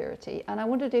cybersecurity? And I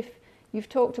wondered if you've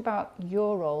talked about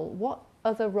your role, what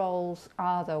other roles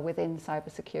are there within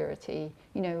cybersecurity?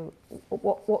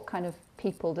 What kind of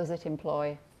people does it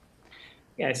employ?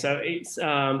 Yeah, so it's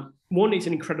it's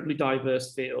an incredibly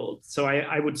diverse field. So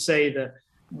I would say that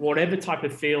whatever type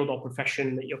of field or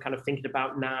profession that you're thinking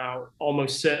about now,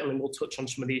 almost certainly will touch on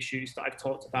some of the issues that I've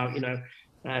talked about,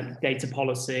 data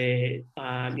policy,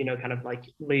 kind of like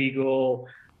legal,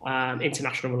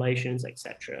 international relations,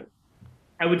 etc.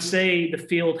 I would say the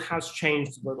field has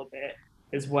changed a little bit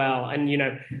as well. And,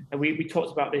 we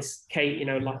talked about this, Kate,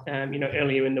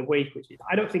 earlier in the week, which is,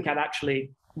 I don't think I'd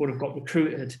actually would have got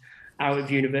recruited out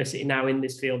of university now in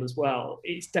this field as well.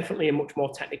 It's definitely a much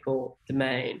more technical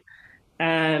domain.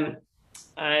 And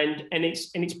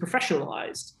it's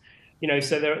professionalized,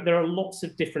 so there are lots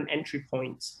of different entry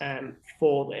points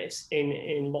for this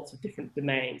in lots of different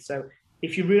domains. So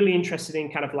if you're really interested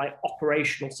in kind of like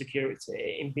operational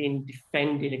security, in being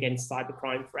defended against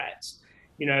cybercrime threats,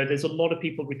 there's a lot of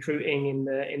people recruiting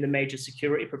in the major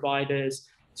security providers,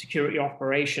 security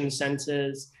operations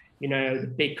centers,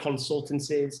 the big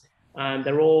consultancies.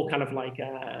 They're all kind of like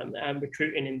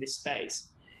recruiting in this space.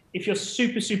 If you're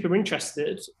super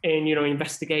interested in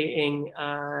investigating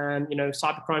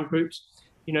cybercrime groups,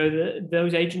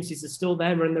 those agencies are still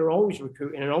there, and they're always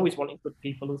recruiting and always wanting good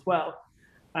people as well.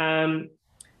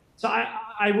 So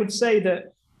I would say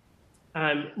that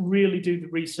really do the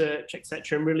research,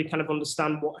 etc., and really kind of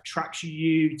understand what attracts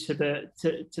you to the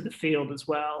field as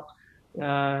well,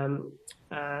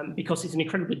 because it's an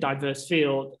incredibly diverse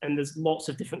field and there's lots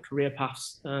of different career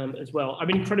paths as well. I've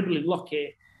been incredibly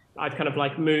lucky. I've kind of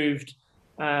like moved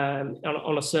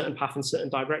on a certain path in certain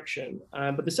direction,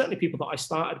 but there's certainly people that I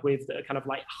started with that are kind of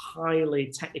like highly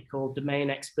technical domain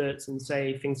experts in,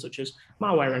 say, things such as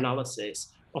malware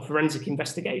analysis or forensic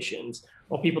investigations,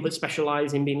 or people that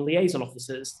specialize in being liaison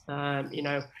officers,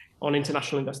 on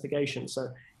international investigations. So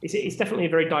it's definitely a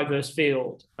very diverse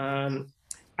field.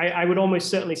 I would almost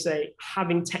certainly say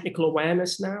having technical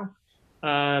awareness now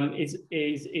is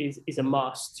a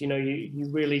must. You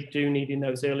really do need in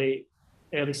those early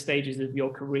stages of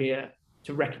your career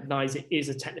to recognize it is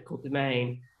a technical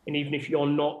domain. And even if you're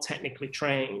not technically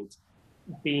trained,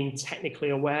 being technically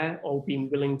aware or being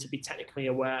willing to be technically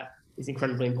aware is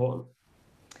incredibly important.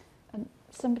 And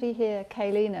somebody here,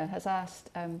 Kaylina, has asked,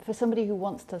 for somebody who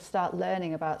wants to start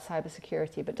learning about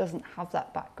cybersecurity but doesn't have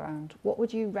that background, what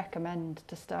would you recommend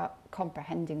to start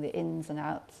comprehending the ins and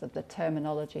outs of the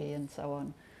terminology and so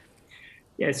on?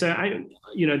 Yeah, so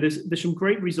there's some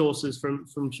great resources from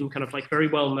some kind of like very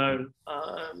well-known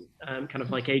kind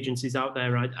of like agencies out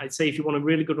there. I'd say if you want a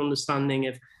really good understanding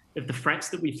of the threats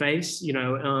that we face,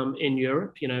 in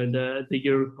Europe, the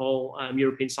Europol,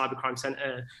 European Cybercrime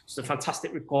Centre, it's a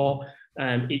fantastic report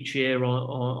each year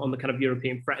on the kind of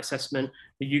European threat assessment.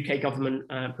 The UK government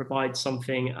provides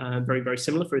something very, very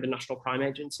similar through the National Crime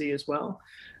Agency as well.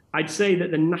 I'd say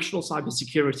that the National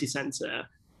Cybersecurity Centre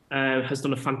has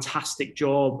done a fantastic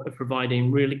job of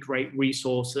providing really great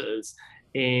resources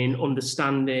in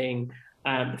understanding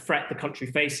the threat the country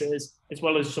faces, as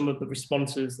well as some of the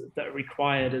responses that are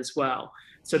required as well.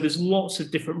 So there's lots of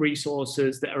different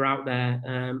resources that are out there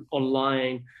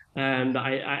online that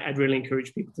I'd really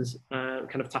encourage people to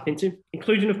kind of tap into,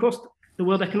 including, of course, the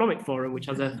World Economic Forum, which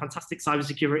has a fantastic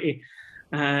cybersecurity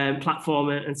platform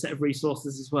and set of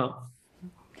resources as well.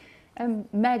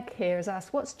 Meg here has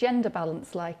asked, what's gender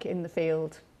balance like in the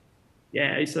field?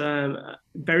 Yeah, it's a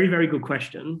very, very good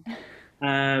question.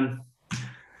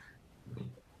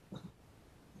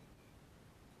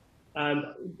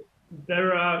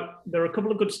 There are a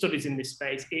couple of good studies in this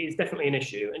space. It is definitely an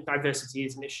issue, and diversity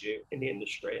is an issue in the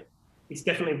industry. It's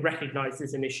definitely recognized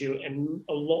as an issue, and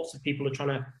lots of people are trying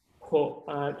to put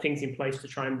things in place to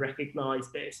try and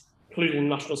recognize this, including the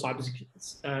National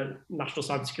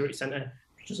Cybersecurity Centre,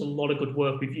 which does a lot of good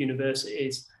work with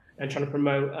universities and trying to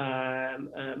promote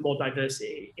more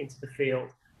diversity into the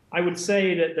field. I would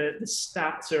say that the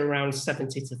stats are around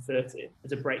 70 to 30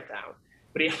 as a breakdown,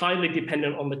 but it's highly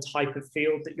dependent on the type of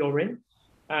field that you're in.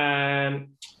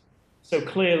 So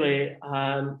clearly,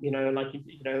 a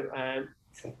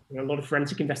lot of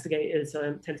forensic investigators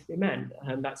tend to be men,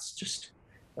 and that's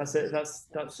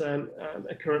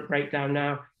a current breakdown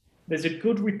now. There's a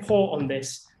good report on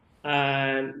this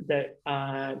that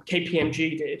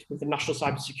KPMG did with the National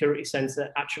Cybersecurity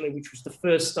Centre, actually, which was the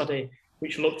first study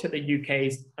which looked at the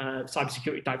UK's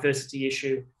cybersecurity diversity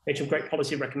issue, made some great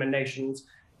policy recommendations.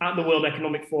 At the World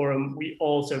Economic Forum, we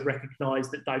also recognise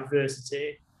that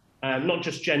diversity, not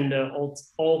just gender,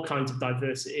 all kinds of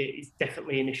diversity, is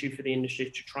definitely an issue for the industry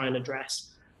to try and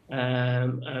address,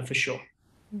 for sure.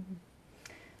 Mm-hmm.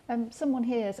 Someone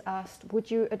here has asked,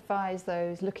 would you advise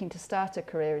those looking to start a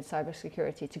career in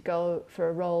cybersecurity to go for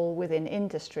a role within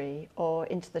industry or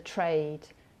into the trade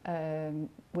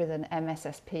with an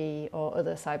MSSP or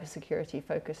other cybersecurity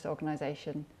focused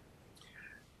organisation?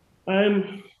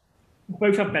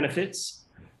 Both have benefits.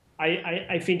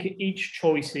 I think each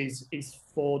choice is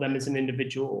for them as an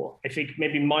individual. I think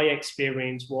maybe my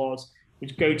experience was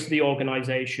is go to the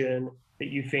organization that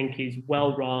you think is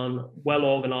well run, well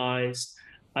organized,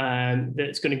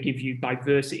 that's going to give you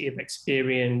diversity of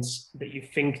experience, that you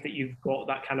think that you've got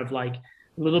that kind of like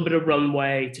a little bit of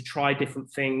runway to try different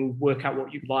things, work out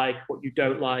what you like, what you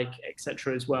don't like,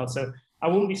 etc. as well. So I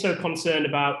wouldn't be so concerned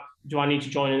about, do I need to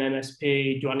join an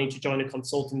MSP? Do I need to join a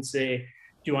consultancy?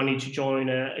 Do I need to join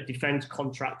a defense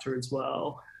contractor as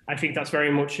well? I think that's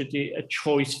very much a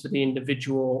choice for the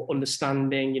individual,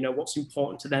 understanding, you know, what's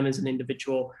important to them as an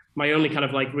individual. My only kind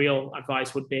of like real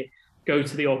advice would be, go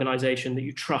to the organization that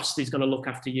you trust is going to look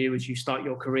after you as you start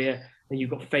your career, and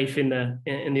you've got faith in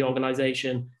the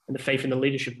organization and the faith in the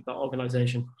leadership of that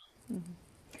organization. Mm-hmm.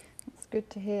 That's good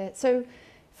to hear. So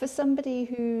for somebody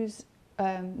who's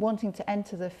wanting to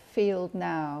enter the field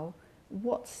now,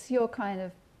 what's your kind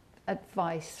of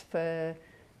advice for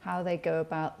how they go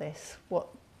about this? What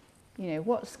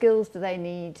skills do they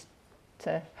need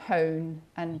to hone,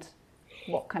 and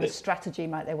what kind of strategy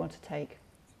might they want to take?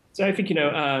 So I think, you know,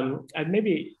 I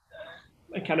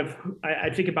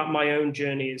think about my own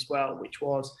journey as well, which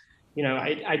was, you know,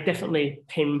 I definitely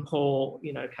pinballed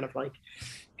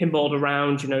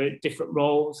around, you know, different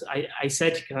roles. I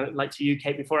said, kind of like to you,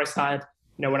 Kate, before I started,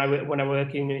 you know, when I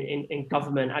work in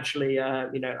government, actually,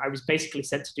 you know, I was basically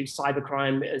sent to do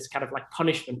cybercrime as kind of like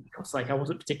punishment, because like I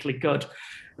wasn't particularly good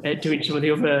at doing some of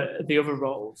the other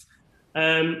roles.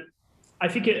 I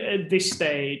think at this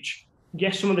stage,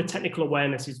 yes, some of the technical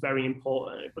awareness is very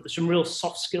important, but there's some real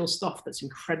soft skill stuff that's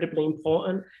incredibly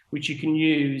important, which you can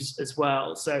use as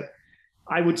well. So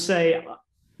I would say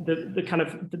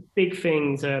the big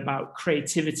things are about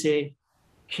creativity,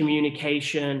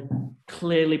 communication,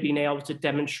 clearly being able to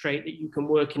demonstrate that you can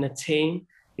work in a team.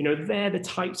 You know, they're the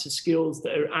types of skills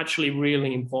that are actually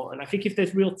really important. I think if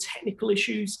there's real technical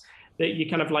issues that you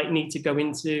kind of like need to go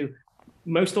into,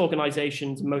 most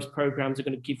organizations and most programs are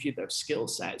going to give you those skill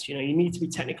sets. You know, you need to be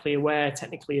technically aware,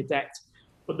 technically adept,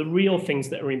 but the real things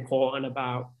that are important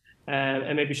about,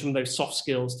 and maybe some of those soft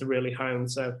skills to really hone.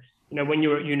 So, you know, when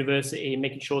you're at university,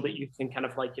 making sure that you can kind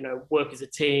of like, you know, work as a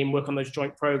team, work on those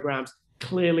joint programs,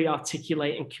 clearly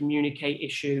articulate and communicate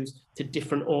issues to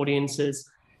different audiences,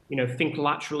 you know, think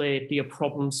laterally, be a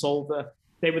problem solver.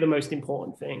 They were the most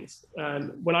important things.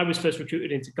 When I was first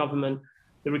recruited into government,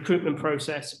 the recruitment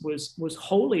process was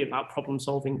wholly about problem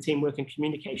solving, teamwork, and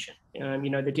communication. You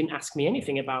know, they didn't ask me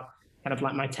anything about kind of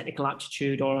like my technical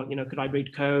aptitude, or, you know, could I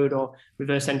read code or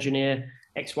reverse engineer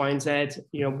X, Y, and Z.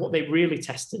 You know, what they really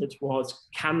tested was,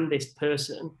 can this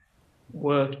person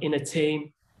work in a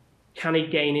team? Can he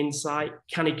gain insight?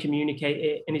 Can he communicate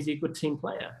it? And is he a good team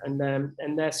player? And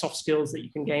they're soft skills that you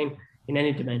can gain in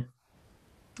any domain.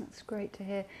 That's great to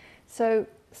hear. So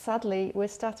sadly, we're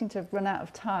starting to run out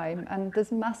of time, and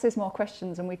there's masses more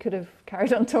questions, and we could have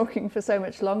carried on talking for so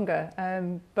much longer.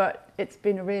 But it's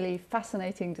been a really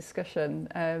fascinating discussion,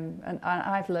 and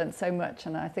I've learned so much,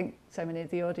 and I think so many of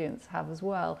the audience have as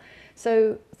well.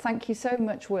 So thank you so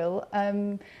much, Will.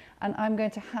 And I'm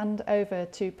going to hand over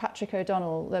to Patrick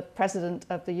O'Donnell, the President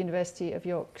of the University of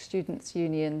York Students'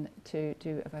 Union, to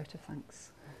do a vote of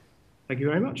thanks. Thank you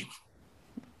very much.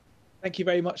 Thank you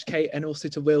very much, Kate, and also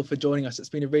to Will for joining us. It's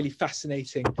been a really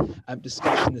fascinating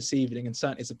discussion this evening, and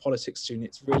certainly as a politics student,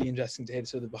 it's really interesting to hear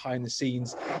sort of the behind the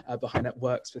scenes, behind that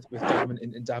works with government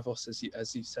in Davos,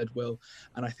 as you said, Will.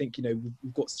 And I think, you know,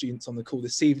 we've got students on the call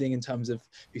this evening in terms of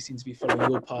who seem to be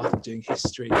following your path and doing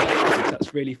history. So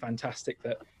that's really fantastic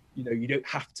that, you know, you don't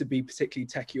have to be particularly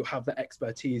techy or have that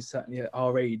expertise, certainly at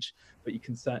our age, but you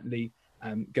can certainly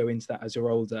go into that as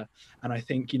you're older. And I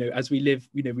think, you know, as we live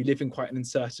in quite an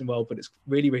uncertain world, but it's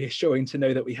really reassuring to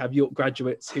know that we have York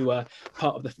graduates who are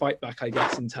part of the fight back, I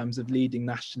guess, in terms of leading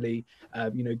nationally,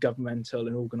 you know, governmental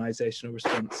and organisational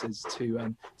responses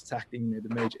to tackling, you know,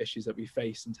 the major issues that we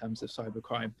face in terms of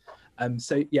cybercrime.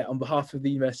 So yeah, on behalf of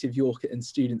the University of York and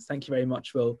students, thank you very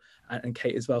much, Will and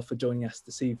Kate as well, for joining us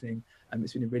this evening.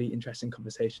 It's been a really interesting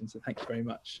conversation, so thank you very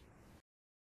much.